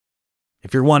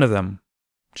 If you're one of them,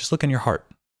 just look in your heart.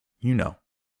 You know.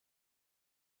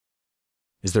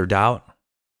 Is there doubt?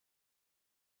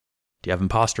 Do you have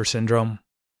imposter syndrome?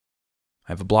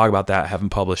 I have a blog about that. I haven't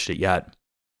published it yet.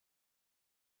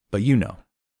 But you know.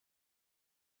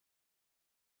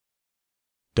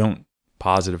 Don't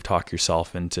positive talk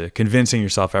yourself into convincing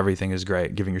yourself everything is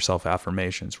great, giving yourself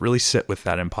affirmations. Really sit with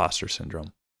that imposter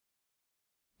syndrome.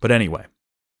 But anyway,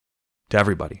 to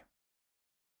everybody,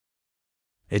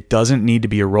 it doesn't need to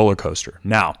be a roller coaster.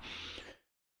 Now,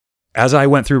 as I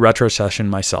went through retrocession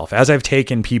myself, as I've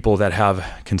taken people that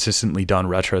have consistently done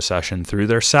retrocession through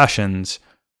their sessions,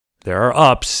 there are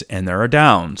ups and there are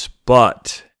downs.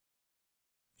 But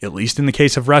at least in the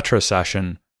case of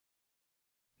retrocession,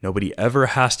 nobody ever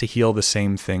has to heal the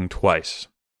same thing twice.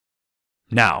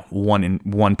 Now,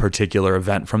 one particular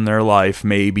event from their life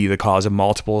may be the cause of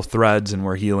multiple threads and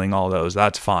we're healing all those.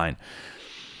 That's fine.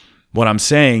 What I'm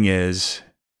saying is,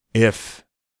 if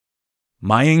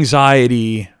my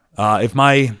anxiety, if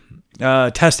my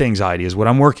test anxiety is what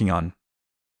I'm working on,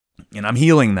 and I'm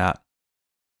healing that,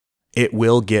 it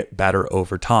will get better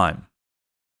over time.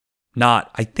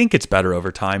 Not, I think it's better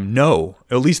over time. No,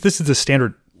 at least this is the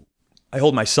standard I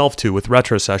hold myself to with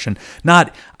retrocession.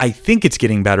 Not, I think it's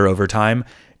getting better over time.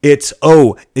 It's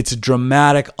a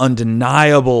dramatic,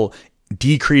 undeniable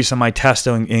decrease in my test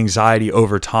anxiety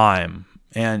over time.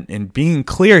 And being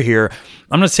clear here,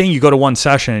 I'm not saying you go to one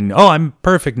session and, I'm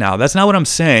perfect now. That's not what I'm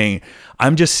saying.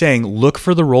 I'm just saying, look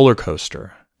for the roller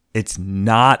coaster. It's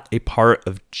not a part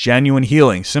of genuine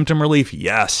healing. Symptom relief,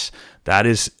 yes, that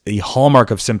is a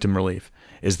hallmark of symptom relief.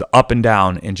 is the up and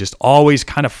down and just always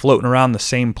kind of floating around the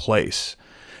same place.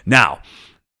 Now,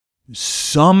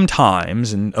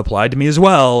 sometimes, and applied to me as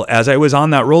well, as I was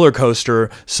on that roller coaster,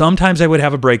 sometimes I would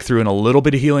have a breakthrough and a little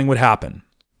bit of healing would happen.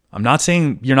 I'm not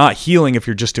saying you're not healing if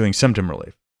you're just doing symptom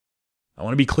relief. I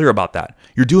want to be clear about that.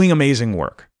 You're doing amazing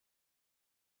work.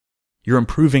 You're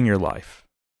improving your life.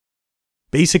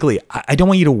 Basically, I don't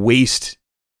want you to waste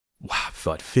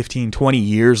 15, 20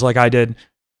 years like I did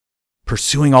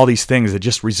pursuing all these things that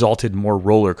just resulted in more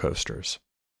roller coasters.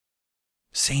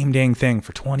 Same dang thing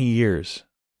for 20 years.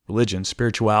 Religion,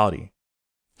 spirituality,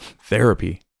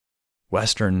 therapy,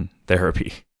 Western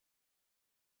therapy,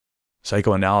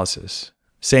 psychoanalysis.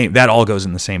 Same, that all goes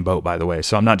in the same boat, by the way.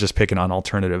 So I'm not just picking on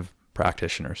alternative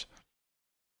practitioners.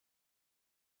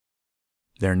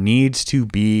 There needs to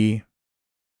be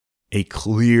a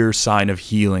clear sign of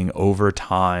healing over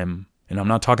time. And I'm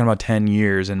not talking about 10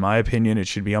 years. In my opinion, it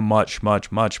should be a much,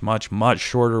 much, much, much, much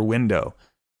shorter window.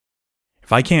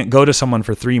 If I can't go to someone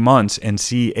for 3 months and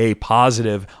see a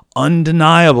positive,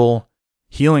 undeniable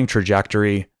healing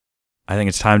trajectory, I think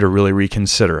it's time to really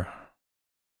reconsider.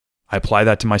 I apply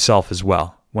that to myself as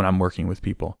well when I'm working with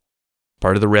people.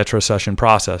 Part of the retrocession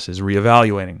process is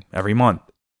reevaluating every month.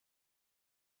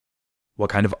 What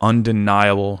kind of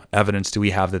undeniable evidence do we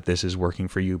have that this is working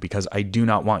for you? Because I do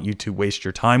not want you to waste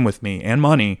your time with me and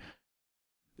money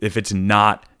if it's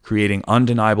not creating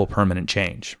undeniable permanent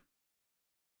change.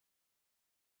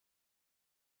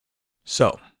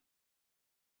 So,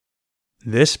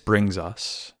 this brings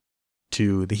us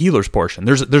to the healers portion.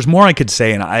 There's more I could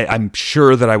say, and I'm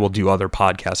sure that I will do other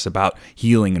podcasts about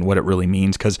healing and what it really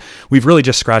means, because we've really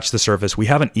just scratched the surface. We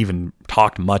haven't even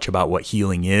talked much about what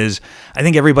healing is. I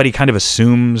think everybody kind of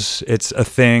assumes it's a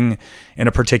thing and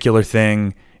a particular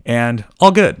thing, and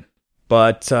all good.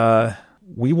 But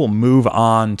we will move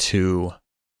on to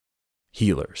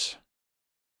healers.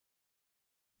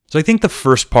 So I think the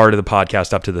first part of the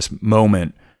podcast up to this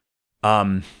moment,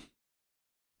 I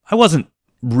wasn't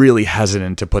really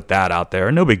hesitant to put that out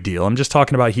there. No big deal. I'm just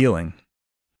talking about healing.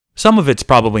 Some of it's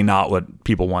probably not what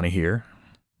people want to hear.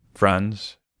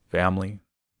 Friends, family,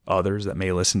 others that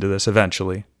may listen to this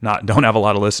eventually. Don't have a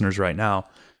lot of listeners right now.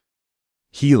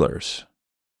 Healers.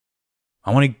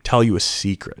 I want to tell you a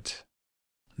secret.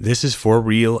 This is for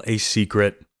real a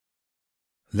secret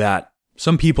that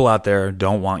some people out there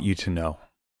don't want you to know.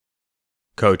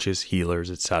 Coaches, healers,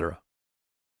 etc.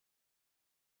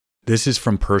 This is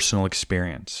from personal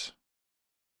experience.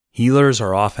 Healers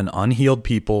are often unhealed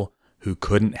people who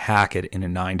couldn't hack it in a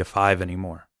 9-to-5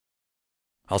 anymore.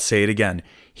 I'll say it again.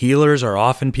 Healers are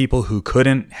often people who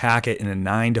couldn't hack it in a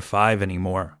 9-to-5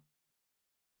 anymore.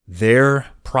 Their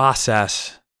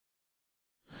process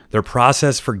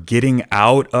for getting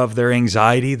out of their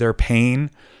anxiety, their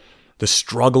pain, the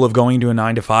struggle of going to a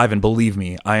 9-to-5, and believe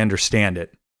me, I understand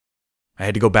it. I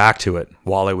had to go back to it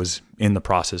while I was in the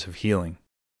process of healing.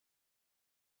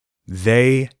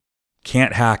 They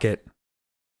can't hack it,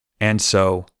 and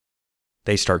so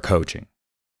they start coaching.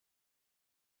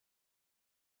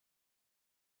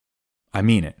 I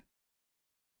mean it.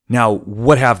 Now,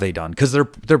 what have they done? Because they're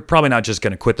probably not just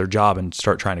going to quit their job and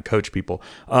start trying to coach people.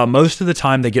 Most of the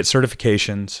time, they get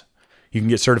certifications. You can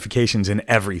get certifications in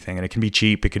everything, and it can be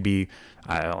cheap. It could be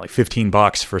like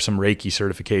 $15 for some Reiki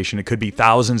certification. It could be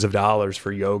thousands of dollars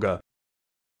for yoga.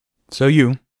 So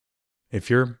if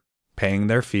you're paying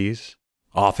their fees,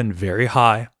 often very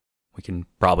high, we can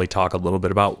probably talk a little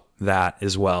bit about that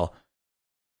as well.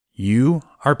 You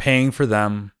are paying for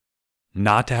them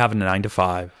not to have a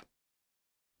 9-to-5,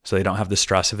 so they don't have the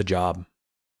stress of a job.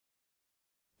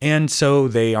 And so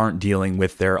they aren't dealing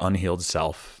with their unhealed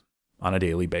self on a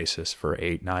daily basis for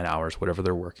 8-9 hours, whatever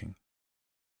they're working.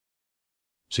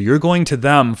 So you're going to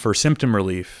them for symptom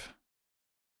relief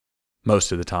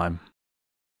most of the time.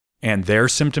 And their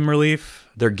symptom relief,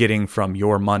 they're getting from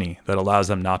your money that allows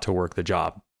them not to work the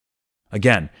job.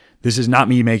 Again, this is not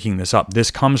me making this up.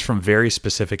 This comes from very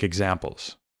specific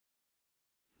examples.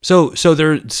 So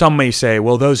some may say,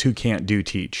 well, those who can't do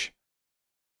teach.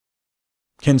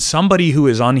 Can somebody who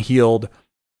is unhealed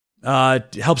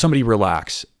help somebody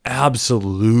relax?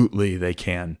 Absolutely, they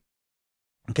can.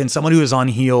 Can someone who is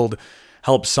unhealed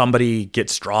help somebody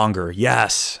get stronger?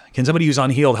 Yes. Can somebody who's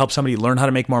unhealed help somebody learn how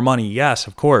to make more money? Yes,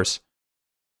 of course.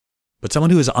 But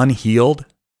someone who is unhealed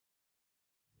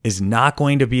is not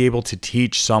going to be able to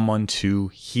teach someone to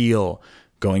heal.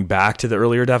 Going back to the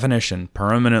earlier definition,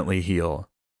 permanently heal.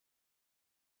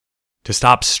 To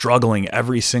stop struggling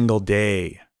every single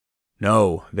day.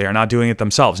 No, they are not doing it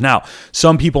themselves. Now,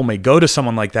 some people may go to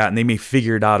someone like that and they may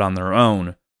figure it out on their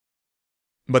own.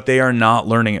 but they are not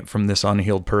learning it from this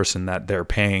unhealed person that they're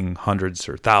paying hundreds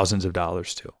or thousands of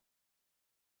dollars to.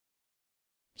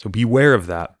 So beware of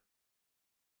that.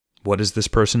 What is this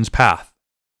person's path?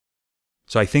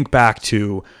 So I think back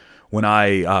to when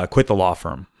I quit the law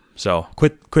firm. So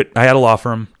quit. I had a law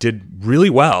firm, did really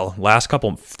well. Last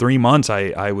 3 months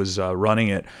I was running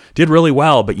it, did really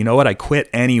well. But you know what? I quit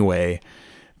anyway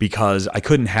because I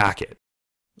couldn't hack it.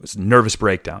 It was a nervous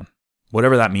breakdown.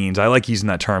 Whatever that means. I like using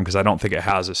that term because I don't think it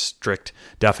has a strict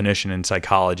definition in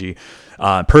psychology,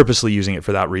 purposely using it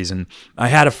for that reason. I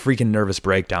had a freaking nervous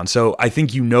breakdown. So I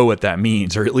think you know what that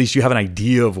means, or at least you have an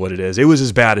idea of what it is. It was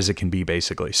as bad as it can be,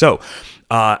 basically. So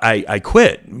I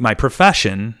quit my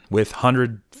profession with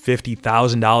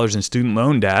 $150,000 in student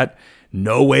loan debt.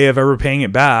 No way of ever paying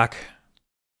it back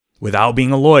without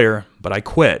being a lawyer, but I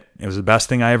quit. It was the best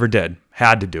thing I ever did.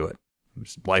 Had to do it. It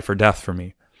was life or death for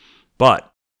me. But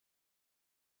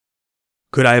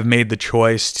could I have made the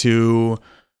choice to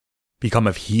become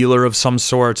a healer of some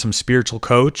sort, some spiritual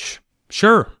coach?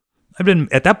 Sure.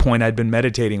 At that point, I'd been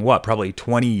meditating, probably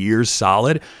 20 years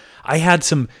solid. I had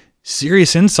some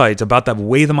serious insights about the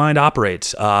way the mind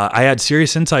operates. I had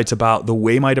serious insights about the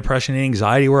way my depression and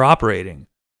anxiety were operating.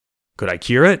 Could I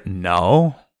cure it?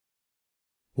 No.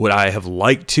 Would I have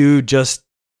liked to just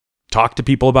talk to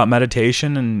people about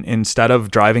meditation and instead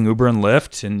of driving Uber and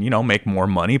Lyft and, make more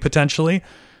money potentially?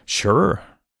 Sure.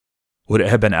 Would it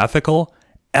have been ethical?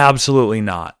 Absolutely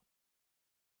not.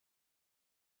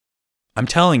 I'm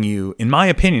telling you, in my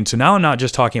opinion, so now I'm not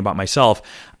just talking about myself,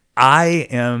 I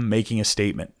am making a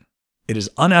statement. It is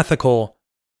unethical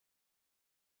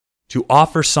to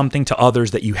offer something to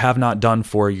others that you have not done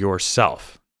for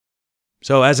yourself.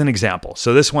 So as an example,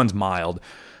 so this one's mild,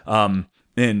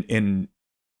 in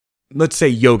let's say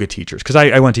yoga teachers, because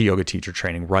I went to yoga teacher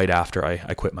training right after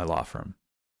I quit my law firm.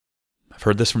 I've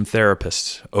heard this from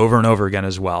therapists over and over again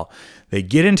as well. They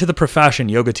get into the profession,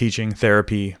 yoga teaching,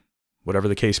 therapy, whatever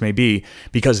the case may be,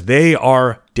 because they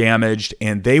are damaged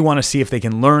and they want to see if they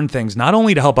can learn things, not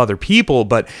only to help other people,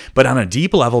 but on a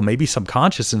deep level, maybe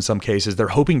subconscious in some cases, they're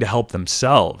hoping to help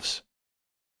themselves.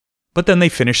 But then they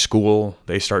finish school,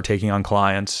 they start taking on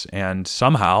clients, and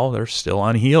somehow they're still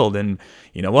unhealed. And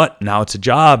you know what? Now it's a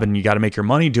job and you got to make your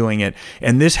money doing it.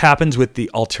 And this happens with the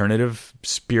alternative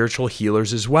spiritual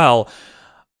healers as well.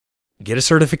 Get a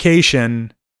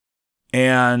certification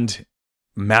and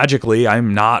magically,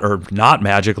 I'm not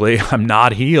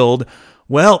healed.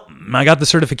 Well, I got the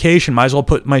certification, might as well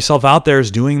put myself out there as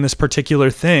doing this particular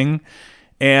thing.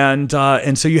 And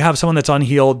so you have someone that's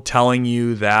unhealed telling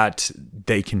you that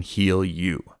they can heal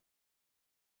you.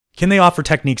 Can they offer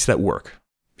techniques that work?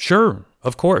 Sure,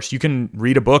 of course. You can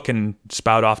read a book and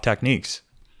spout off techniques.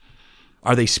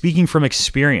 Are they speaking from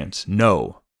experience?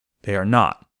 No, they are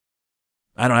not.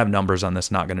 I don't have numbers on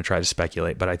this, not going to try to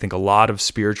speculate, but I think a lot of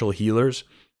spiritual healers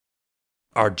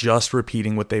are just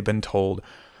repeating what they've been told.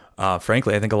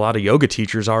 Frankly, I think a lot of yoga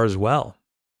teachers are as well.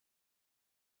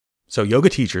 So yoga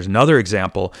teachers, another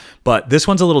example, but this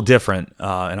one's a little different,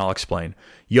 and I'll explain.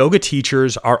 Yoga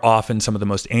teachers are often some of the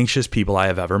most anxious people I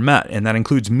have ever met, and that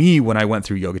includes me when I went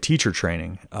through yoga teacher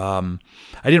training. I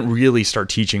didn't really start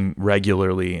teaching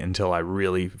regularly until I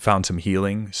really found some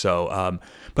healing. So,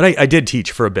 but I did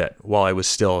teach for a bit while I was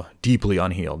still deeply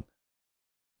unhealed.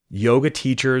 Yoga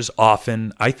teachers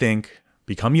often, I think,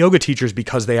 become yoga teachers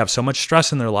because they have so much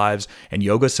stress in their lives, and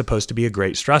yoga is supposed to be a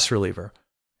great stress reliever.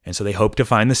 And so they hope to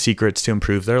find the secrets to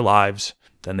improve their lives.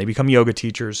 Then they become yoga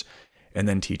teachers. And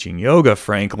then teaching yoga,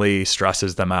 frankly,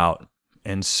 stresses them out.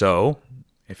 And so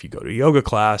if you go to a yoga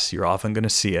class, you're often going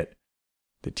to see it.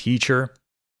 The teacher,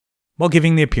 while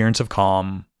giving the appearance of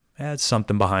calm, adds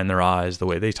something behind their eyes, the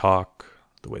way they talk,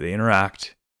 the way they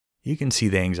interact. You can see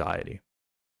the anxiety.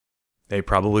 They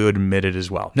probably would admit it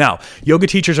as well. Now, yoga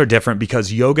teachers are different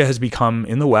because yoga has become,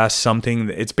 in the West,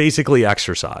 something, it's basically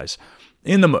exercise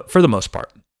for the most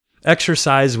part.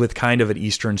 Exercise with kind of an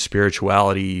Eastern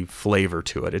spirituality flavor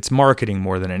to it. It's marketing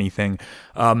more than anything.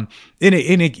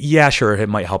 Yeah, sure, it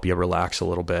might help you relax a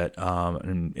little bit.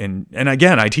 And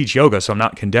again, I teach yoga, so I'm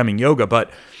not condemning yoga, but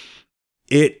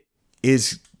it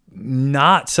is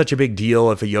not such a big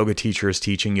deal if a yoga teacher is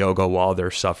teaching yoga while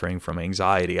they're suffering from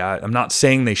anxiety. I'm not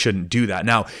saying they shouldn't do that.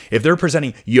 Now, if they're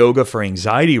presenting yoga for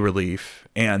anxiety relief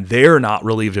and they're not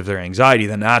relieved of their anxiety,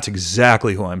 then that's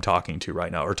exactly who I'm talking to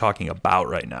right now, or talking about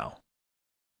right now.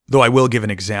 Though I will give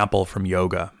an example from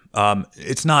yoga.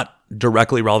 It's not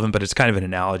directly relevant, but it's kind of an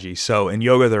analogy. So in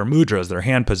yoga, there are mudras, there are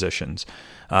hand positions,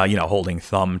 holding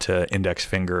thumb to index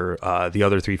finger, the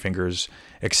other three fingers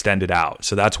extended out.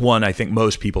 So that's one I think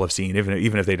most people have seen,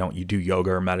 even if they don't, you do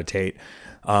yoga or meditate.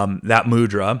 That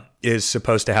mudra is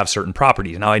supposed to have certain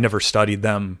properties. Now, I never studied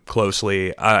them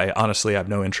closely. I honestly have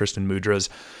no interest in mudras.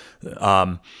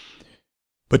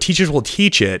 But teachers will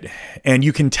teach it, and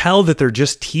you can tell that they're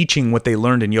just teaching what they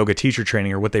learned in yoga teacher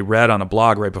training or what they read on a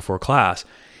blog right before class.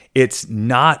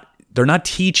 They're not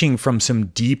teaching from some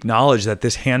deep knowledge that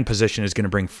this hand position is going to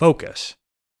bring focus.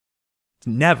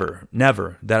 Never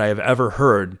that I have ever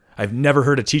heard. I've never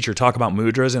heard a teacher talk about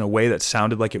mudras in a way that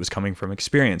sounded like it was coming from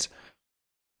experience.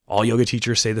 All yoga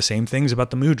teachers say the same things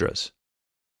about the mudras.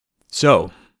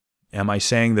 So, am I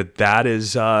saying that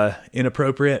is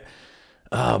inappropriate?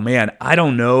 Oh man, I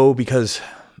don't know, because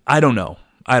I don't know.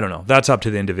 That's up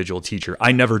to the individual teacher.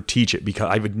 I never teach it because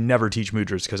I would never teach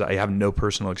mudras because I have no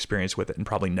personal experience with it and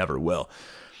probably never will.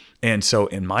 And so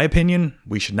in my opinion,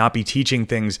 we should not be teaching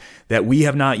things that we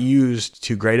have not used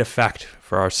to great effect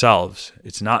for ourselves.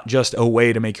 It's not just a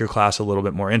way to make your class a little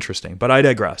bit more interesting, but I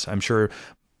digress. I'm sure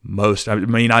I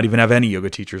may not even have any yoga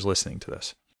teachers listening to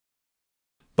this.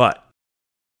 But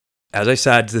as I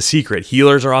said, the secret,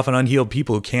 healers are often unhealed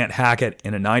people who can't hack it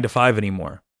in a 9-to-5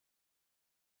 anymore.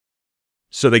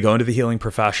 So they go into the healing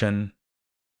profession,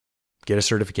 get a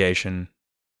certification,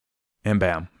 and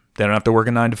bam, they don't have to work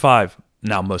a 9-to-5.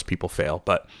 Now, most people fail,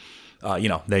 but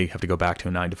they have to go back to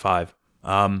a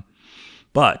 9-to-5.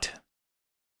 But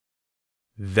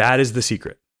that is the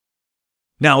secret.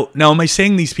 Now, am I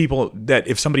saying these people that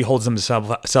if somebody holds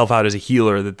themselves out as a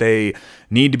healer, that they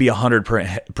need to be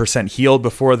 100% healed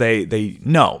before they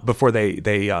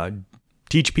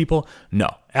teach people? No,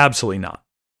 absolutely not.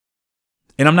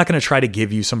 And I'm not going to try to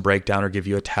give you some breakdown or give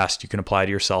you a test you can apply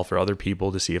to yourself or other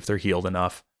people to see if they're healed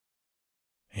enough.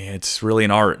 It's really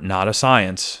an art, not a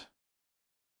science.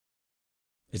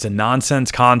 It's a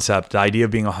nonsense concept, the idea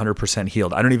of being 100%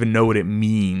 healed. I don't even know what it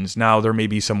means. Now, there may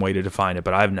be some way to define it,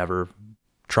 but I've never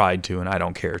tried to, and I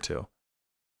don't care to.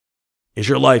 Is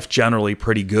your life generally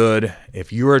pretty good?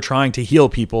 If you are trying to heal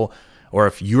people, or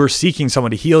if you're seeking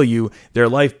someone to heal you, their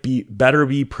life better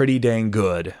be pretty dang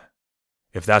good,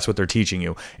 if that's what they're teaching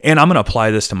you. And I'm going to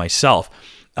apply this to myself.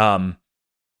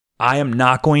 I am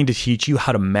not going to teach you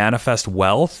how to manifest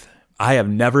wealth. I have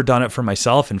never done it for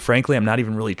myself, and frankly, I'm not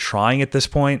even really trying at this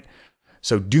point.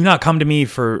 So do not come to me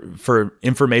for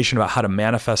information about how to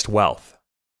manifest wealth.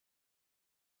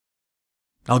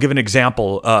 I'll give an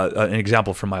example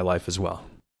from my life as well.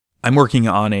 I'm working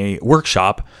on a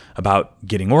workshop about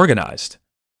getting organized.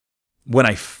 When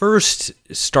I first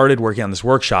started working on this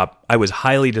workshop, I was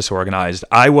highly disorganized.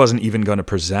 I wasn't even going to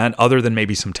present, other than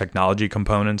maybe some technology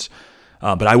components,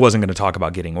 but I wasn't going to talk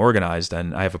about getting organized.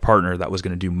 And I have a partner that was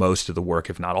going to do most of the work,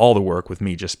 if not all the work, with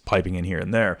me just piping in here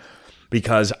and there.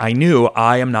 Because I knew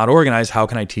I am not organized. How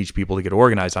can I teach people to get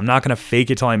organized? I'm not going to fake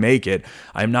it till I make it.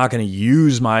 I'm not going to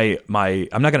use I'm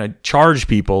not going to charge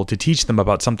people to teach them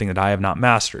about something that I have not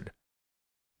mastered.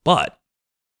 But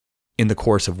in the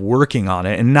course of working on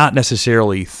it, and not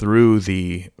necessarily through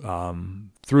the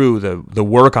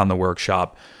work on the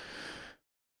workshop,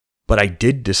 but I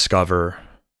did discover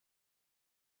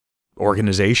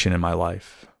organization in my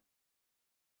life.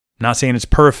 I'm not saying it's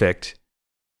perfect,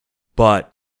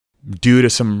 but due to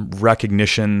some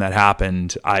recognition that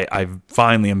happened, I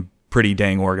finally am pretty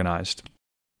dang organized.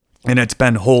 And it's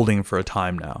been holding for a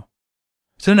time now.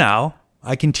 So now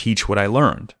I can teach what I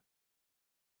learned.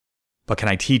 But can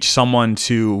I teach someone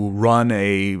to run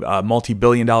a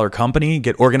multi-billion-dollar company,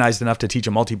 get organized enough to teach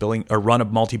run a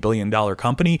multi-billion-dollar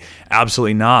company?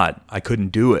 Absolutely not. I couldn't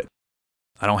do it.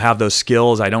 I don't have those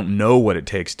skills. I don't know what it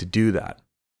takes to do that.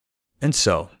 And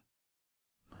so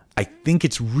I think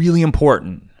it's really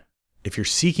important, if you're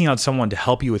seeking out someone to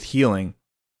help you with healing,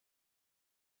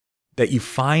 that you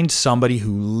find somebody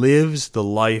who lives the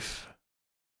life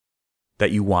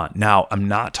that you want. Now, I'm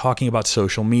not talking about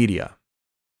social media.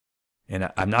 And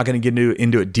I'm not going to get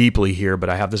into it deeply here, but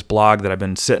I have this blog that I've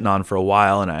been sitting on for a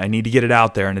while, and I need to get it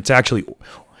out there. And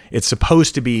it's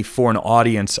supposed to be for an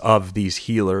audience of these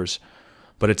healers,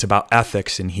 but it's about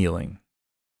ethics in healing.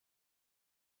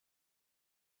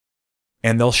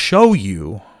 And they'll show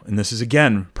you, and this is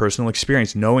again, personal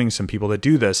experience, knowing some people that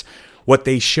do this, what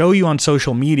they show you on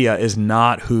social media is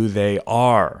not who they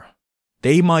are.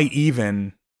 They might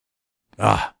even,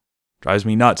 drives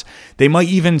me nuts. They might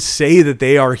even say that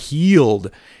they are healed,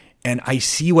 and I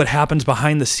see what happens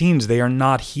behind the scenes. They are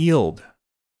not healed.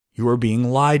 You are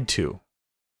being lied to.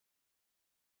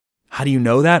 How do you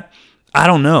know that? I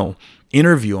don't know.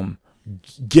 Interview them.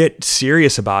 Get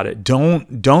serious about it.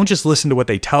 Don't just listen to what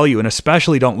they tell you, and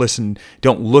especially don't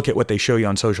look at what they show you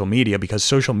on social media, because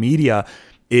social media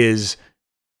is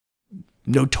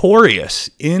notorious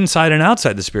inside and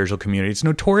outside the spiritual community. It's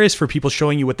notorious for people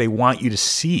showing you what they want you to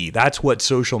see. That's what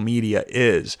social media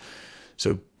is.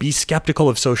 So Be skeptical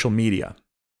of social media.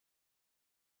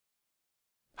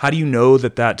 How do you know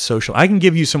that social... I can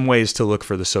give you some ways to look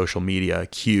for the social media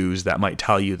cues that might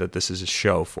tell you that this is a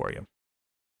show for you.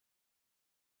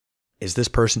 Is this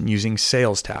person using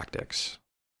sales tactics?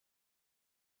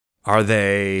 Are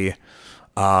they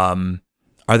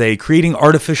creating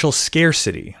artificial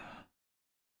scarcity?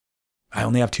 I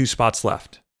only have 2 spots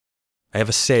left. I have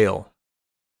a sale,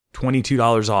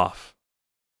 $22 off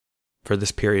for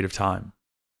this period of time.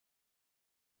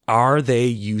 Are they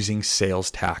using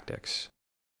sales tactics?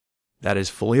 That is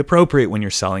fully appropriate when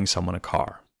you're selling someone a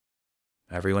car.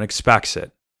 Everyone expects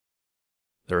it.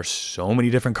 There are so many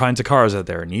different kinds of cars out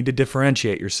there. You need to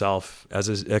differentiate yourself as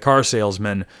a car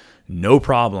salesman. No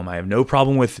problem. I have no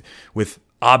problem with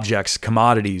objects,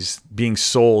 commodities being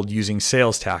sold using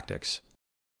sales tactics.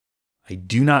 I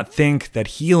do not think that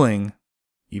healing,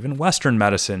 even Western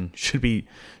medicine, should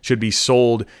be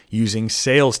sold using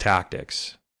sales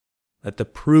tactics. Let the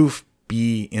proof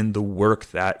be in the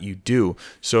work that you do.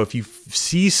 So if you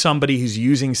see somebody who's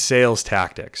using sales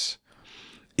tactics,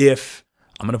 I'm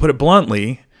going to put it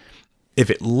bluntly,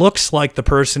 if it looks like the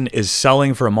person is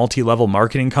selling for a multi-level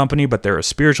marketing company, but they're a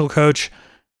spiritual coach,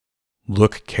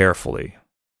 look carefully.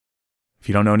 If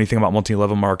you don't know anything about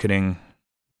multi-level marketing,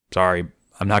 sorry,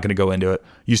 I'm not going to go into it.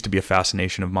 Used to be a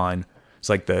fascination of mine. It's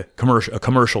like a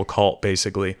commercial cult,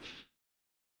 basically.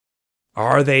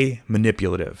 Are they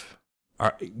manipulative?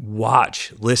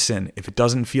 Watch, listen. If it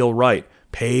doesn't feel right,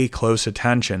 pay close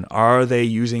attention. Are they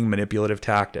using manipulative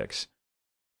tactics?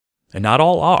 And not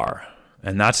all are.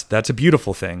 And that's a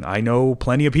beautiful thing. I know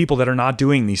plenty of people that are not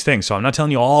doing these things. So I'm not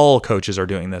telling you all coaches are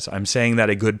doing this. I'm saying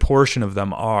that a good portion of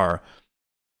them are.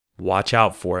 Watch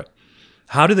out for it.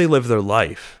 How do they live their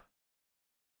life?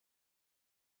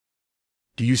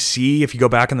 Do you see, if you go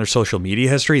back in their social media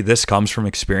history, this comes from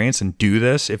experience, and do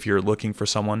this if you're looking for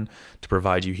someone to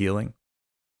provide you healing?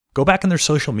 Go back in their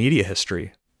social media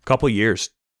history, a couple years.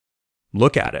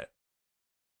 Look at it.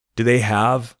 Do they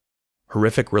have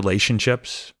horrific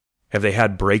relationships? Have they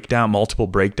had multiple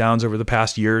breakdowns over the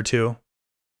past year or two?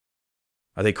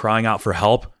 Are they crying out for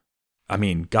help? I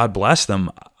mean, God bless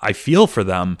them. I feel for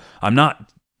them. I'm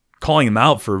not calling them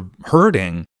out for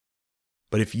hurting.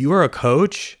 But if you are a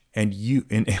coach and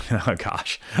oh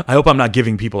gosh, I hope I'm not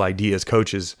giving people ideas,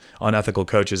 unethical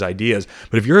coaches ideas.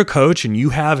 But if you're a coach and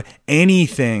you have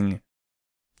anything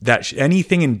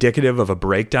indicative of a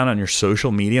breakdown on your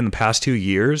social media in the past 2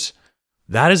 years,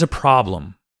 that is a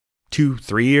problem.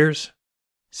 2-3 years?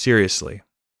 Seriously.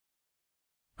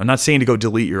 I'm not saying to go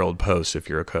delete your old posts if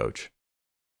you're a coach.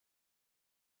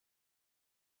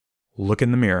 Look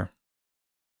in the mirror.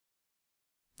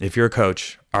 If you're a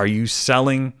coach, are you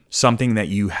selling something that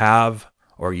you have,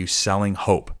 or are you selling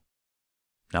hope?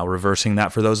 Now, reversing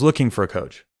that for those looking for a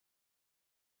coach.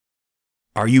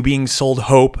 Are you being sold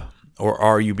hope, or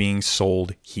are you being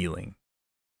sold healing?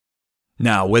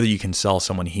 Now, whether you can sell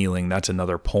someone healing, that's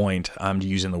another point. I'm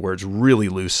using the words really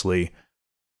loosely.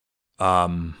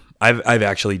 I've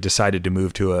actually decided to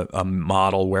move to a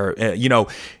model where,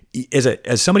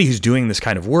 as somebody who's doing this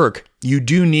kind of work, you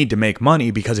do need to make money,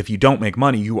 because if you don't make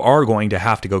money, you are going to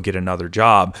have to go get another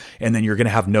job, and then you're going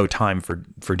to have no time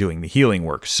for doing the healing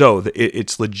work. So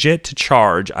it's legit to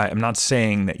charge. I'm not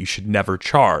saying that you should never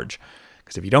charge,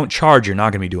 because if you don't charge, you're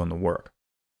not going to be doing the work.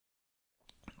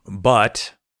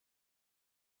 But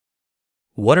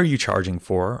what are you charging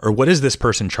for? Or what is this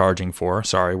person charging for?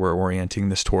 Sorry, we're orienting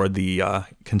this toward the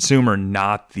consumer,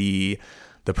 not the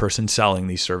person selling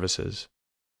these services.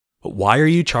 But why are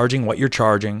you charging what you're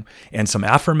charging? And some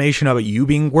affirmation of it, you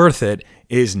being worth it,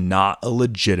 is not a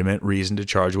legitimate reason to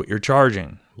charge what you're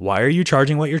charging. Why are you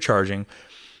charging what you're charging?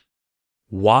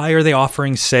 Why are they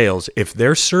offering sales? If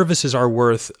their services are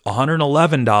worth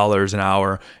 $111 an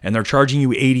hour and they're charging you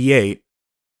 $88,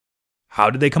 how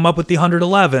did they come up with the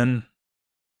 $111?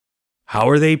 How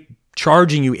are they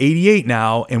charging you $88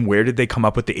 now, and where did they come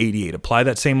up with the $88? Apply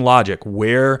that same logic.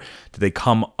 Where did they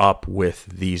come up with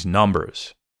these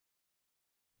numbers?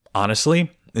 Honestly,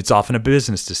 it's often a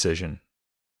business decision.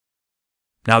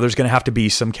 Now, there's going to have to be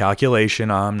some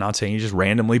calculation. I'm not saying you just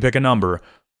randomly pick a number.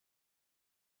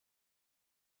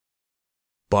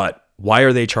 But why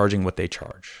are they charging what they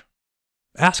charge?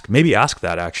 Maybe ask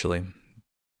that, actually.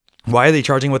 Why are they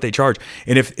charging what they charge?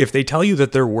 And if they tell you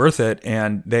that they're worth it,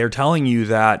 and they're telling you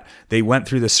that they went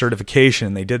through this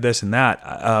certification, they did this and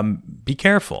that, be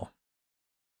careful.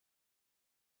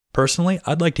 Personally,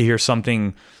 I'd like to hear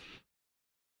something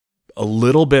a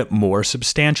little bit more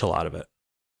substantial out of it.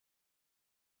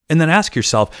 And then ask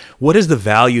yourself, what is the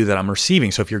value that I'm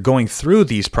receiving? So if you're going through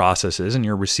these processes and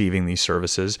you're receiving these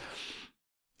services,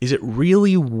 is it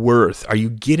really worth, are you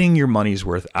getting your money's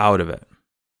worth out of it?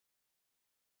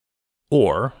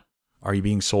 Or are you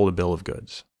being sold a bill of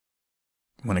goods?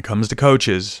 When it comes to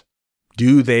coaches,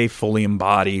 do they fully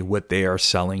embody what they are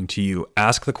selling to you?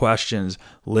 Ask the questions,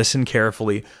 listen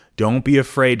carefully. Don't be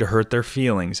afraid to hurt their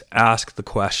feelings. Ask the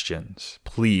questions,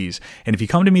 please. And if you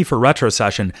come to me for retro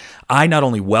session, I not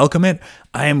only welcome it,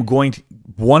 I am going to,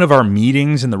 one of our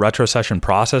meetings in the retro session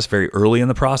process, very early in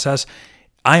the process,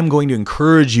 I am going to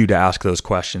encourage you to ask those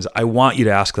questions. I want you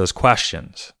to ask those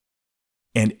questions.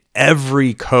 And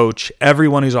every coach,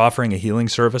 everyone who's offering a healing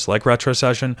service like retro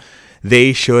session,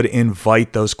 they should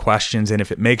invite those questions. And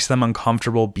if it makes them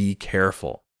uncomfortable, be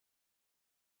careful.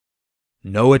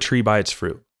 Know a tree by its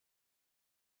fruit.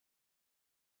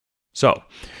 So,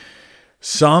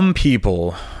 some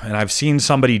people, and I've seen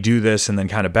somebody do this and then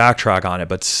kind of backtrack on it,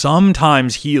 but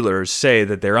sometimes healers say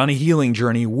that they're on a healing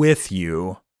journey with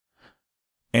you.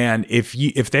 And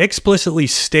if they explicitly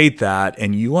state that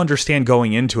and you understand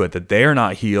going into it that they're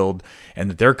not healed and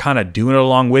that they're kind of doing it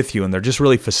along with you and they're just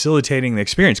really facilitating the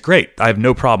experience, great. I have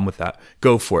no problem with that.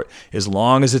 Go for it. As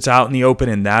long as it's out in the open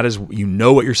and that is, you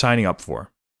know what you're signing up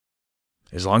for.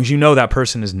 As long as you know that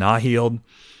person is not healed,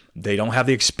 they don't have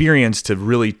the experience to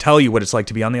really tell you what it's like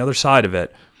to be on the other side of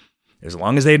it. As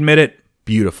long as they admit it,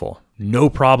 beautiful. No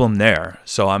problem there.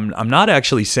 So I'm not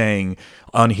actually saying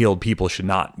unhealed people should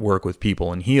not work with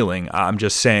people in healing. I'm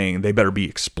just saying they better be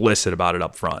explicit about it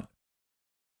up front.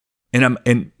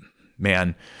 And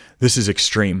man, this is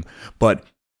extreme, but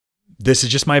this is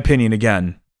just my opinion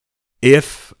again.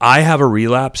 If I have a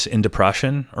relapse in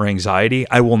depression or anxiety,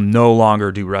 I will no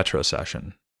longer do retro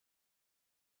session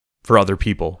for other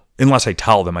people, unless I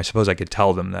tell them. I suppose I could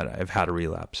tell them that I've had a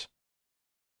relapse.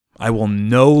 I will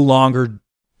no longer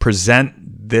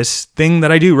present this thing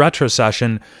that I do, retro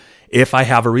session, if I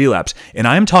have a relapse. And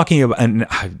I'm talking about, and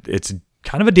it's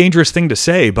kind of a dangerous thing to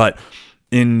say, but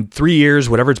in 3 years,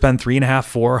 whatever it's been, 3.5,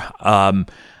 4,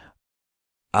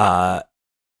 I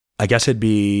guess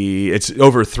it's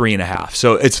over 3.5.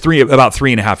 So it's about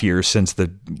 3.5 years since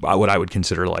what I would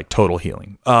consider like total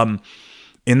healing.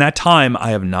 In that time, I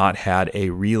have not had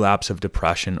a relapse of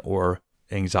depression or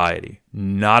anxiety.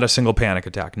 Not a single panic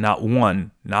attack. Not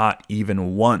one. Not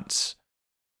even once.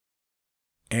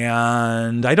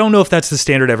 And I don't know if that's the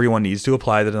standard everyone needs to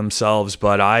apply to themselves,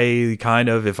 but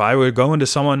if I were going to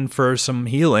someone for some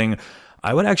healing,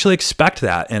 I would actually expect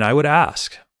that. And I would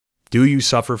ask, do you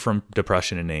suffer from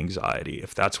depression and anxiety?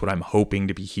 If that's what I'm hoping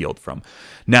to be healed from.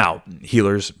 Now,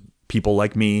 healers, people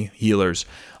like me, healers,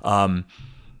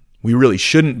 we really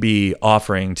shouldn't be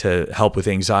offering to help with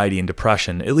anxiety and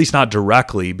depression, at least not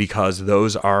directly, because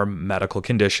those are medical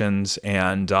conditions,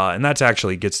 and that's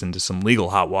actually gets into some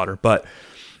legal hot water. But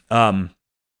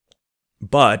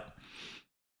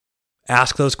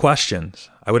ask those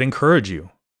questions. I would encourage you.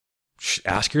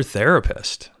 Ask your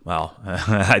therapist. Well,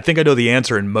 I think I know the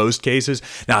answer in most cases.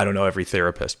 Now, I don't know every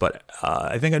therapist, but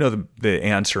I think I know the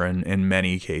answer in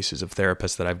many cases of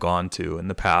therapists that I've gone to in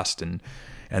the past and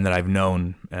that I've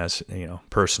known as,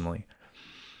 personally.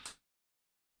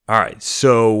 All right,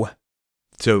 so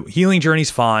healing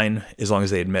journey's fine as long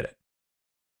as they admit it.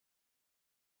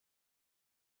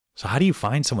 So how do you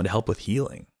find someone to help with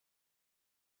healing?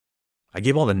 I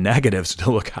gave all the negatives to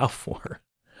look out for.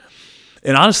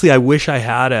 And honestly, I wish I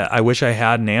had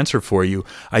an answer for you.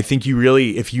 I think you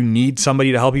really, if you need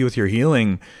somebody to help you with your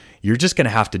healing, you're just going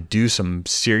to have to do some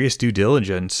serious due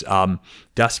diligence.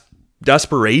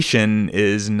 Desperation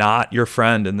is not your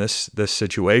friend in this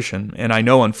situation. And I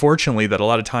know, unfortunately, that a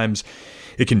lot of times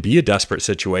it can be a desperate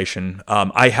situation.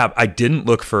 I didn't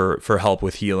look for help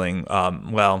with healing.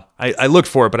 I looked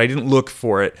for it, but I didn't look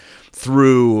for it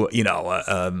through,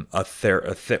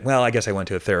 well, I guess I went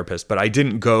to a therapist, but I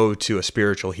didn't go to a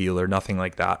spiritual healer, nothing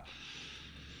like that.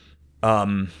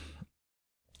 And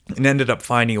ended up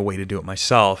finding a way to do it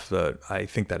myself. I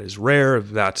think that is rare.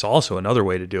 That's also another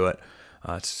way to do it.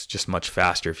 It's just much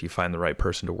faster if you find the right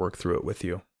person to work through it with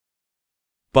you.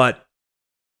 But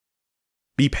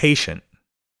be patient.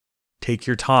 Take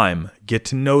your time. Get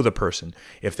to know the person.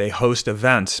 If they host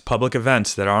events, public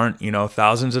events that aren't,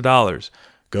 thousands of dollars,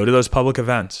 go to those public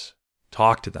events.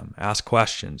 Talk to them. Ask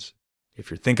questions. If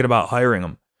you're thinking about hiring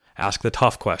them, ask the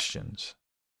tough questions.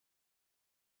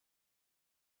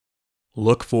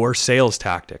 Look for sales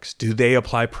tactics. Do they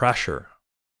apply pressure?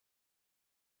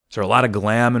 Is there a lot of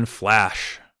glam and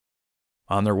flash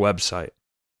on their website,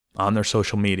 on their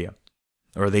social media?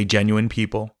 Or are they genuine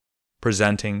people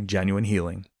presenting genuine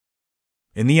healing?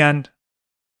 In the end,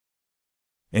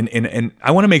 And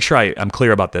I want to make sure I'm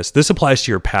clear about this. This applies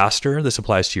to your pastor. This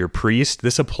applies to your priest.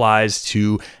 This applies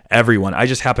to everyone. I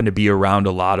just happen to be around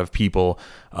a lot of people,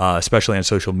 especially on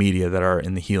social media, that are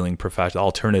in the healing profession,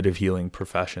 alternative healing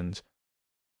professions.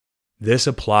 This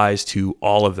applies to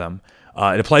all of them.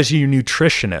 It applies to your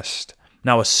nutritionist.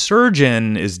 Now, a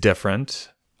surgeon is different,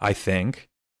 I think.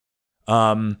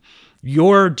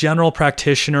 Your general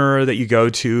practitioner that you go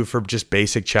to for just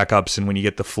basic checkups and when you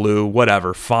get the flu,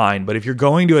 whatever, fine. But if you're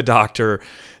going to a doctor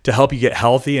to help you get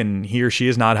healthy and he or she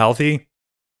is not healthy,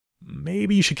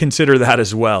 maybe you should consider that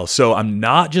as well. So I'm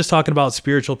not just talking about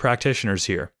spiritual practitioners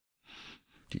here.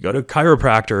 Do you go to a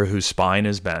chiropractor whose spine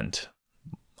is bent?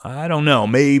 I don't know.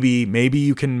 Maybe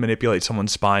you can manipulate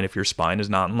someone's spine if your spine is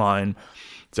not in line.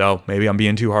 So maybe I'm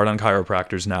being too hard on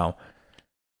chiropractors now.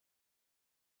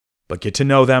 But get to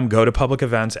know them, go to public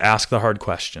events, ask the hard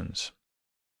questions.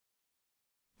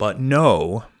 But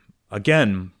no,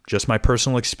 again, just my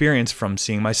personal experience from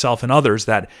seeing myself and others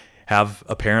that have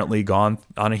apparently gone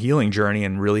on a healing journey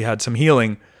and really had some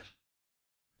healing,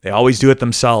 they always do it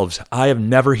themselves. I have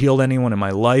never healed anyone in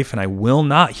my life, and I will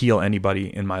not heal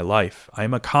anybody in my life. I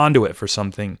am a conduit for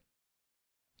something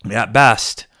at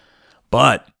best.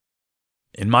 But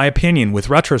in my opinion, with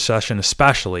retrocession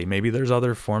especially, maybe there's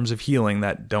other forms of healing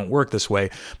that don't work this way,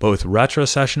 but with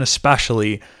retrocession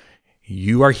especially,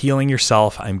 you are healing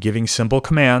yourself. I'm giving simple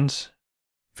commands,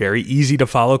 very easy to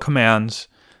follow commands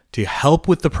to help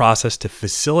with the process, to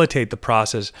facilitate the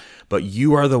process, but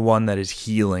you are the one that is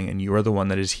healing, and you are the one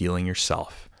that is healing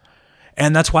yourself.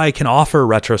 And that's why I can offer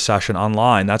retrocession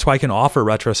online. That's why I can offer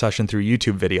retrocession through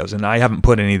YouTube videos, and I haven't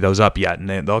put any of those up yet, and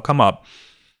they'll come up.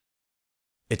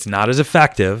 It's not as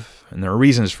effective, and there are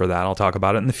reasons for that. I'll talk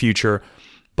about it in the future,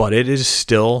 but it is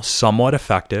still somewhat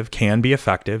effective, can be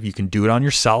effective. You can do it on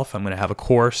yourself. I'm going to have a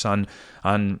course on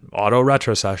auto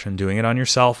retrocession, doing it on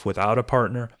yourself without a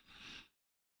partner.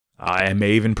 I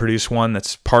may even produce one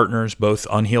that's partners, both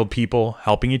unhealed people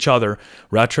helping each other.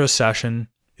 Retrocession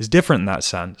is different in that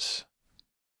sense.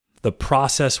 The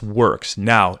process works.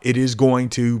 Now, it is going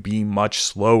to be much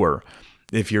slower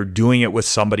if you're doing it with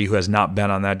somebody who has not been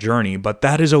on that journey, but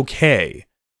that is okay.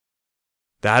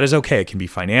 That is okay. It can be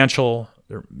financial.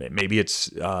 Or maybe it's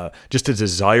just a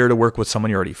desire to work with someone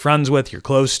you're already friends with, you're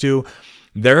close to.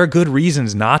 There are good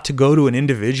reasons not to go to an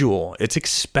individual. It's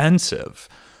expensive.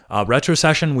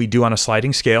 Retrocession we do on a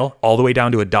sliding scale, all the way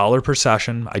down to $1 per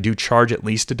session. I do charge at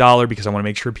least $1 because I want to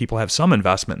make sure people have some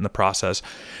investment in the process.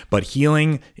 But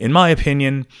healing, in my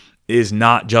opinion, is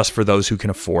not just for those who can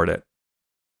afford it,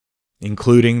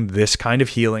 including this kind of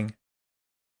healing.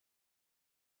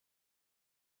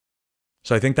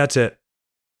 So I think that's it.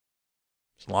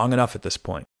 It's long enough at this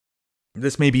point.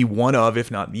 This may be one of,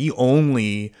 if not the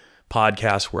only,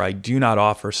 podcast where I do not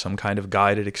offer some kind of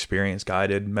guided experience,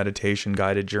 guided meditation,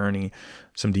 guided journey,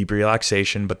 some deep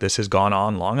relaxation, but this has gone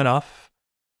on long enough.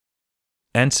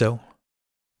 And so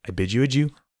I bid you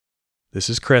adieu. This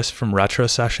is Chris from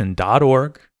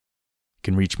retrocession.org. You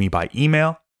can reach me by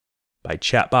email, by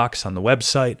chat box on the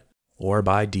website, or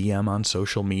by DM on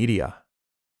social media.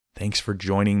 Thanks for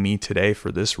joining me today for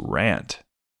this rant.